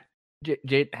sure.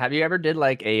 Jade, have you ever did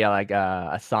like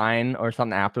a sign or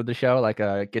something after the show, like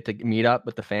get to meet up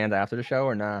with the fans after the show,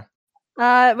 or nah?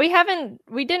 We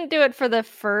didn't do it for the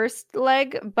first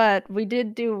leg, but we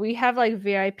have like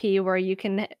VIP where you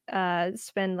can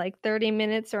spend like 30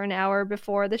 minutes or an hour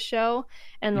before the show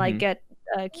and like get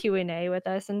Q&A with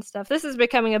us and stuff. This is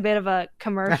becoming a bit of a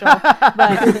commercial,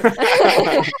 but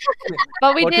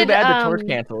we did. Too bad the tour's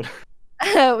canceled.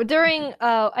 During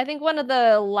I think one of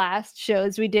the last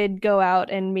shows, we did go out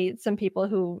and meet some people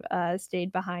who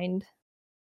stayed behind.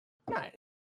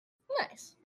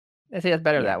 Nice. I say that's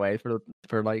better that way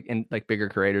for like bigger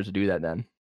creators to do that then.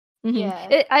 Mm-hmm.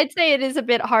 Yeah, I'd say it is a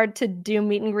bit hard to do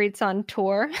meet and greets on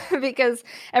tour because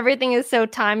everything is so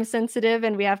time sensitive,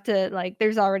 and we have to like.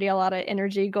 There's already a lot of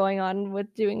energy going on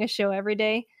with doing a show every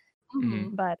day.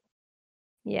 Mm-hmm. But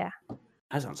yeah,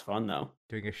 that sounds fun though.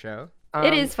 Doing a show.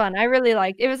 It is fun. I really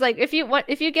like it. Was like if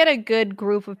you get a good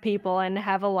group of people and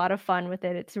have a lot of fun with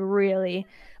it, it's really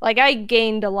like I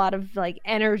gained a lot of like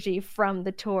energy from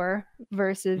the tour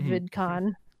versus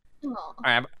VidCon. All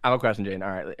right, I have a question, Jane. All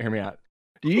right, hear me out.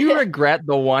 Do you regret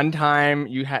the one time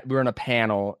we were in a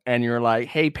panel and you're like,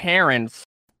 "Hey, parents,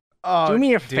 do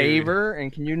me a favor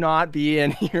and can you not be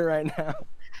in here right now?"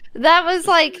 That was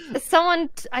like someone.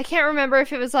 I can't remember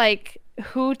if it was like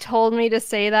who told me to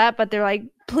say that, but they're like,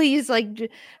 please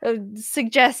like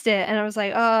suggest it, and I was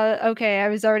like, okay. I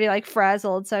was already like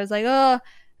frazzled, so I was like, blah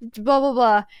blah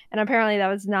blah, and apparently that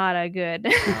was not a good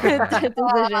decision.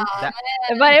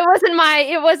 But it wasn't my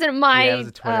it was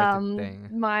a Twitter thing.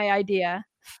 My idea.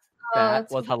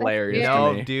 That was hilarious.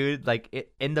 No, to me. dude, like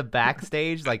in the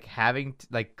backstage, like having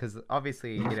because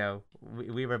obviously, you know,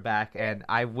 we were back, and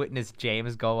I witnessed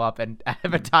James go up and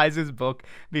advertise his book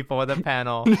before the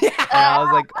panel, and I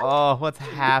was like, oh, what's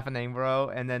happening, bro?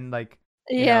 And then like,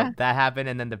 you know, that happened,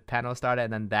 and then the panel started,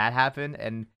 and then that happened,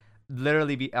 and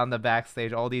literally be on the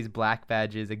backstage, all these black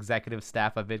badges, executive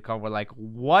staff of VidCon were like,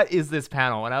 what is this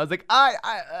panel? And I was like,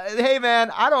 hey man,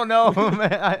 I don't know. And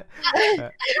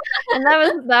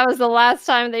that was the last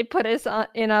time they put us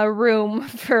in a room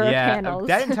for panels.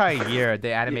 That entire year,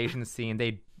 the animation scene,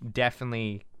 they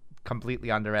definitely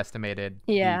completely underestimated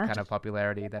the kind of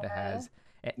popularity that it has.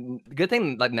 Good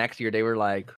thing like next year they were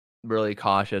like really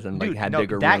cautious and like had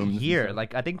bigger that rooms. Year,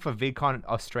 like I think for VidCon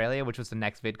Australia, which was the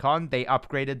next VidCon, they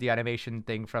upgraded the animation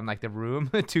thing from like the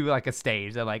room to like a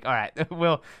stage. They're like, all right,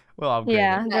 we'll upgrade.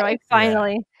 Yeah, they're like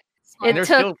finally. It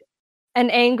took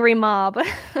an angry mob.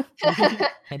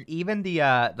 And even the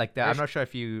I'm not sure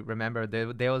if you remember,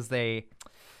 there was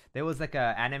like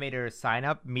a animator sign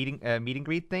up meet and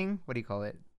greet thing. What do you call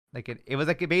it? Like it was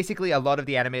like basically a lot of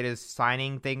the animators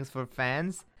signing things for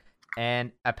fans.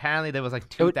 And apparently there was like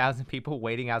 2,000 people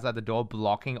waiting outside the door,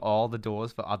 blocking all the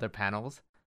doors for other panels.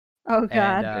 Oh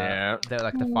god! And,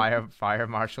 like the fire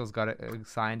marshals got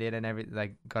signed in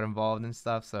and got involved and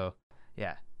stuff. So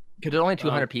yeah, Because there's only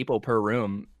 200 people per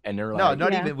room, and they're No, like,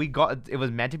 not Yeah. even. We got it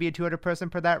was meant to be a 200 person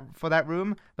for that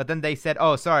room, but then they said,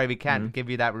 "Oh, sorry, we can't give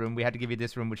you that room. We had to give you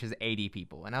this room, which is 80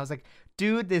 people." And I was like,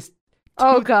 "Dude, this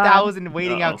Oh, God. 2,000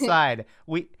 waiting Uh-oh. outside."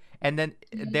 And then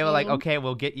they were like, Mhm. "Okay,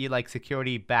 we'll get you like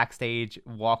security backstage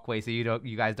walkway so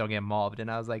you guys don't get mobbed."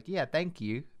 And I was like, "Yeah, thank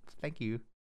you."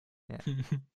 Yeah,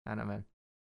 I don't know, man.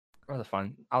 that was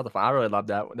fun. I really loved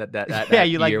that. That Yeah,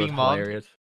 you like year was being mobbed? hilarious.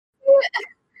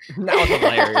 That was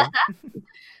hilarious.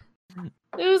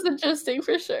 It was interesting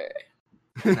for sure.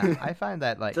 No, I find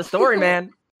that like It's a story,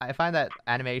 man. I find that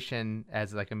animation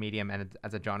as like a medium and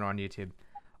as a genre on YouTube,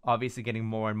 obviously getting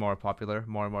more and more popular,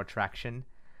 more and more traction.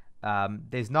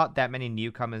 There's not that many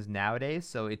newcomers nowadays,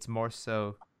 so it's more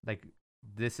so like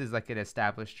this is like an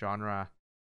established genre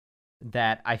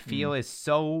that I feel is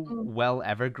so well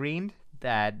evergreened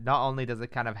that not only does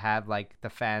it kind of have like the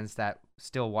fans that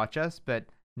still watch us, but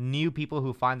new people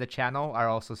who find the channel are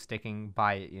also sticking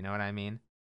by it. You know what I mean?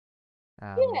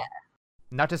 Yeah.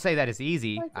 Not to say that it's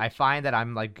easy. I find that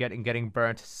I'm like getting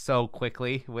burnt so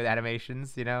quickly with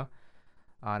animations, you know,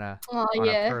 on a Oh on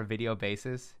a yeah. per video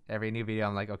basis. Every new video,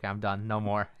 I'm like, okay, I'm done, no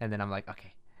more. And then I'm like,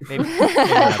 okay, maybe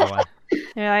another one.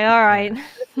 You're like, all right.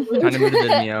 Time to move to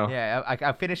Vimeo. Yeah,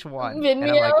 I finished one, and I'm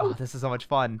like, Vimeo. oh, this is so much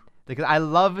fun because I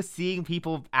love seeing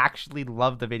people actually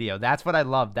love the video. That's what I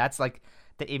love. That's like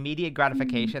the immediate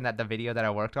gratification that the video that I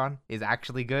worked on is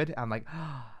actually good. I'm like,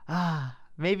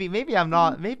 maybe I'm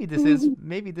not. Maybe this is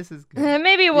good.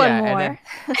 Maybe one Yeah, and more. then-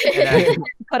 And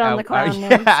Put on the clown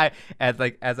yeah,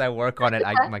 nose. as I work on it,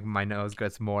 like my nose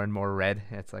gets more and more red.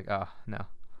 It's like, oh no,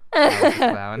 I was a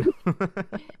clown.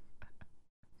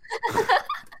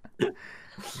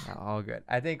 No, all good.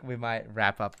 I think we might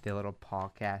wrap up the little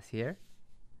podcast here.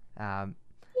 But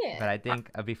Yeah. I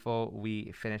think before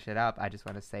we finish it up, I just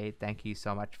want to say thank you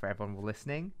so much for everyone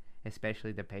listening,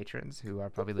 especially the patrons who are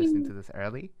probably listening to this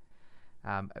early.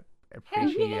 I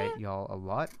appreciate y'all a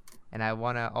lot. And I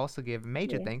want to also give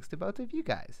major thanks to both of you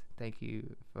guys. Thank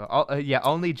you. For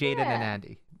only Jaden and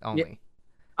Andy. Only.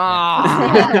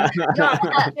 Ah,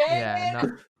 Yeah. Not,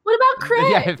 What about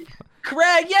Craig? yeah,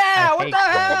 Craig, yeah, I what hate the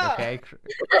Craig,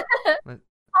 hell? okay?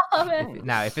 Oh, man.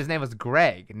 Now, if his name was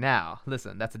Greg, now,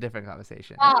 listen, that's a different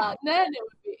conversation. Then it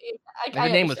would be. If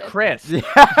his name was understand. Chris.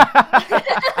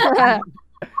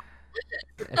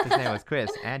 If his name was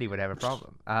Chris, Andy would have a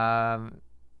problem.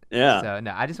 Yeah. So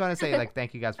no, I just want to say like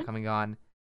thank you guys for coming on.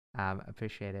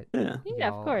 Appreciate it. Yeah. Yeah,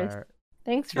 of Y'all course. are-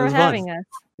 Thanks It for was fun. having us.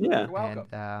 Yeah. You're welcome.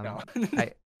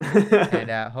 And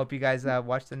No. I hope you guys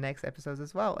watch the next episodes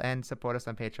as well and support us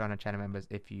on Patreon and channel members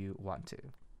if you want to.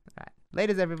 All right,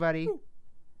 laters everybody.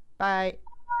 Bye.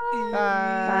 Bye.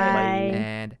 Bye.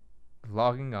 And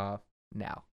logging off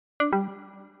now.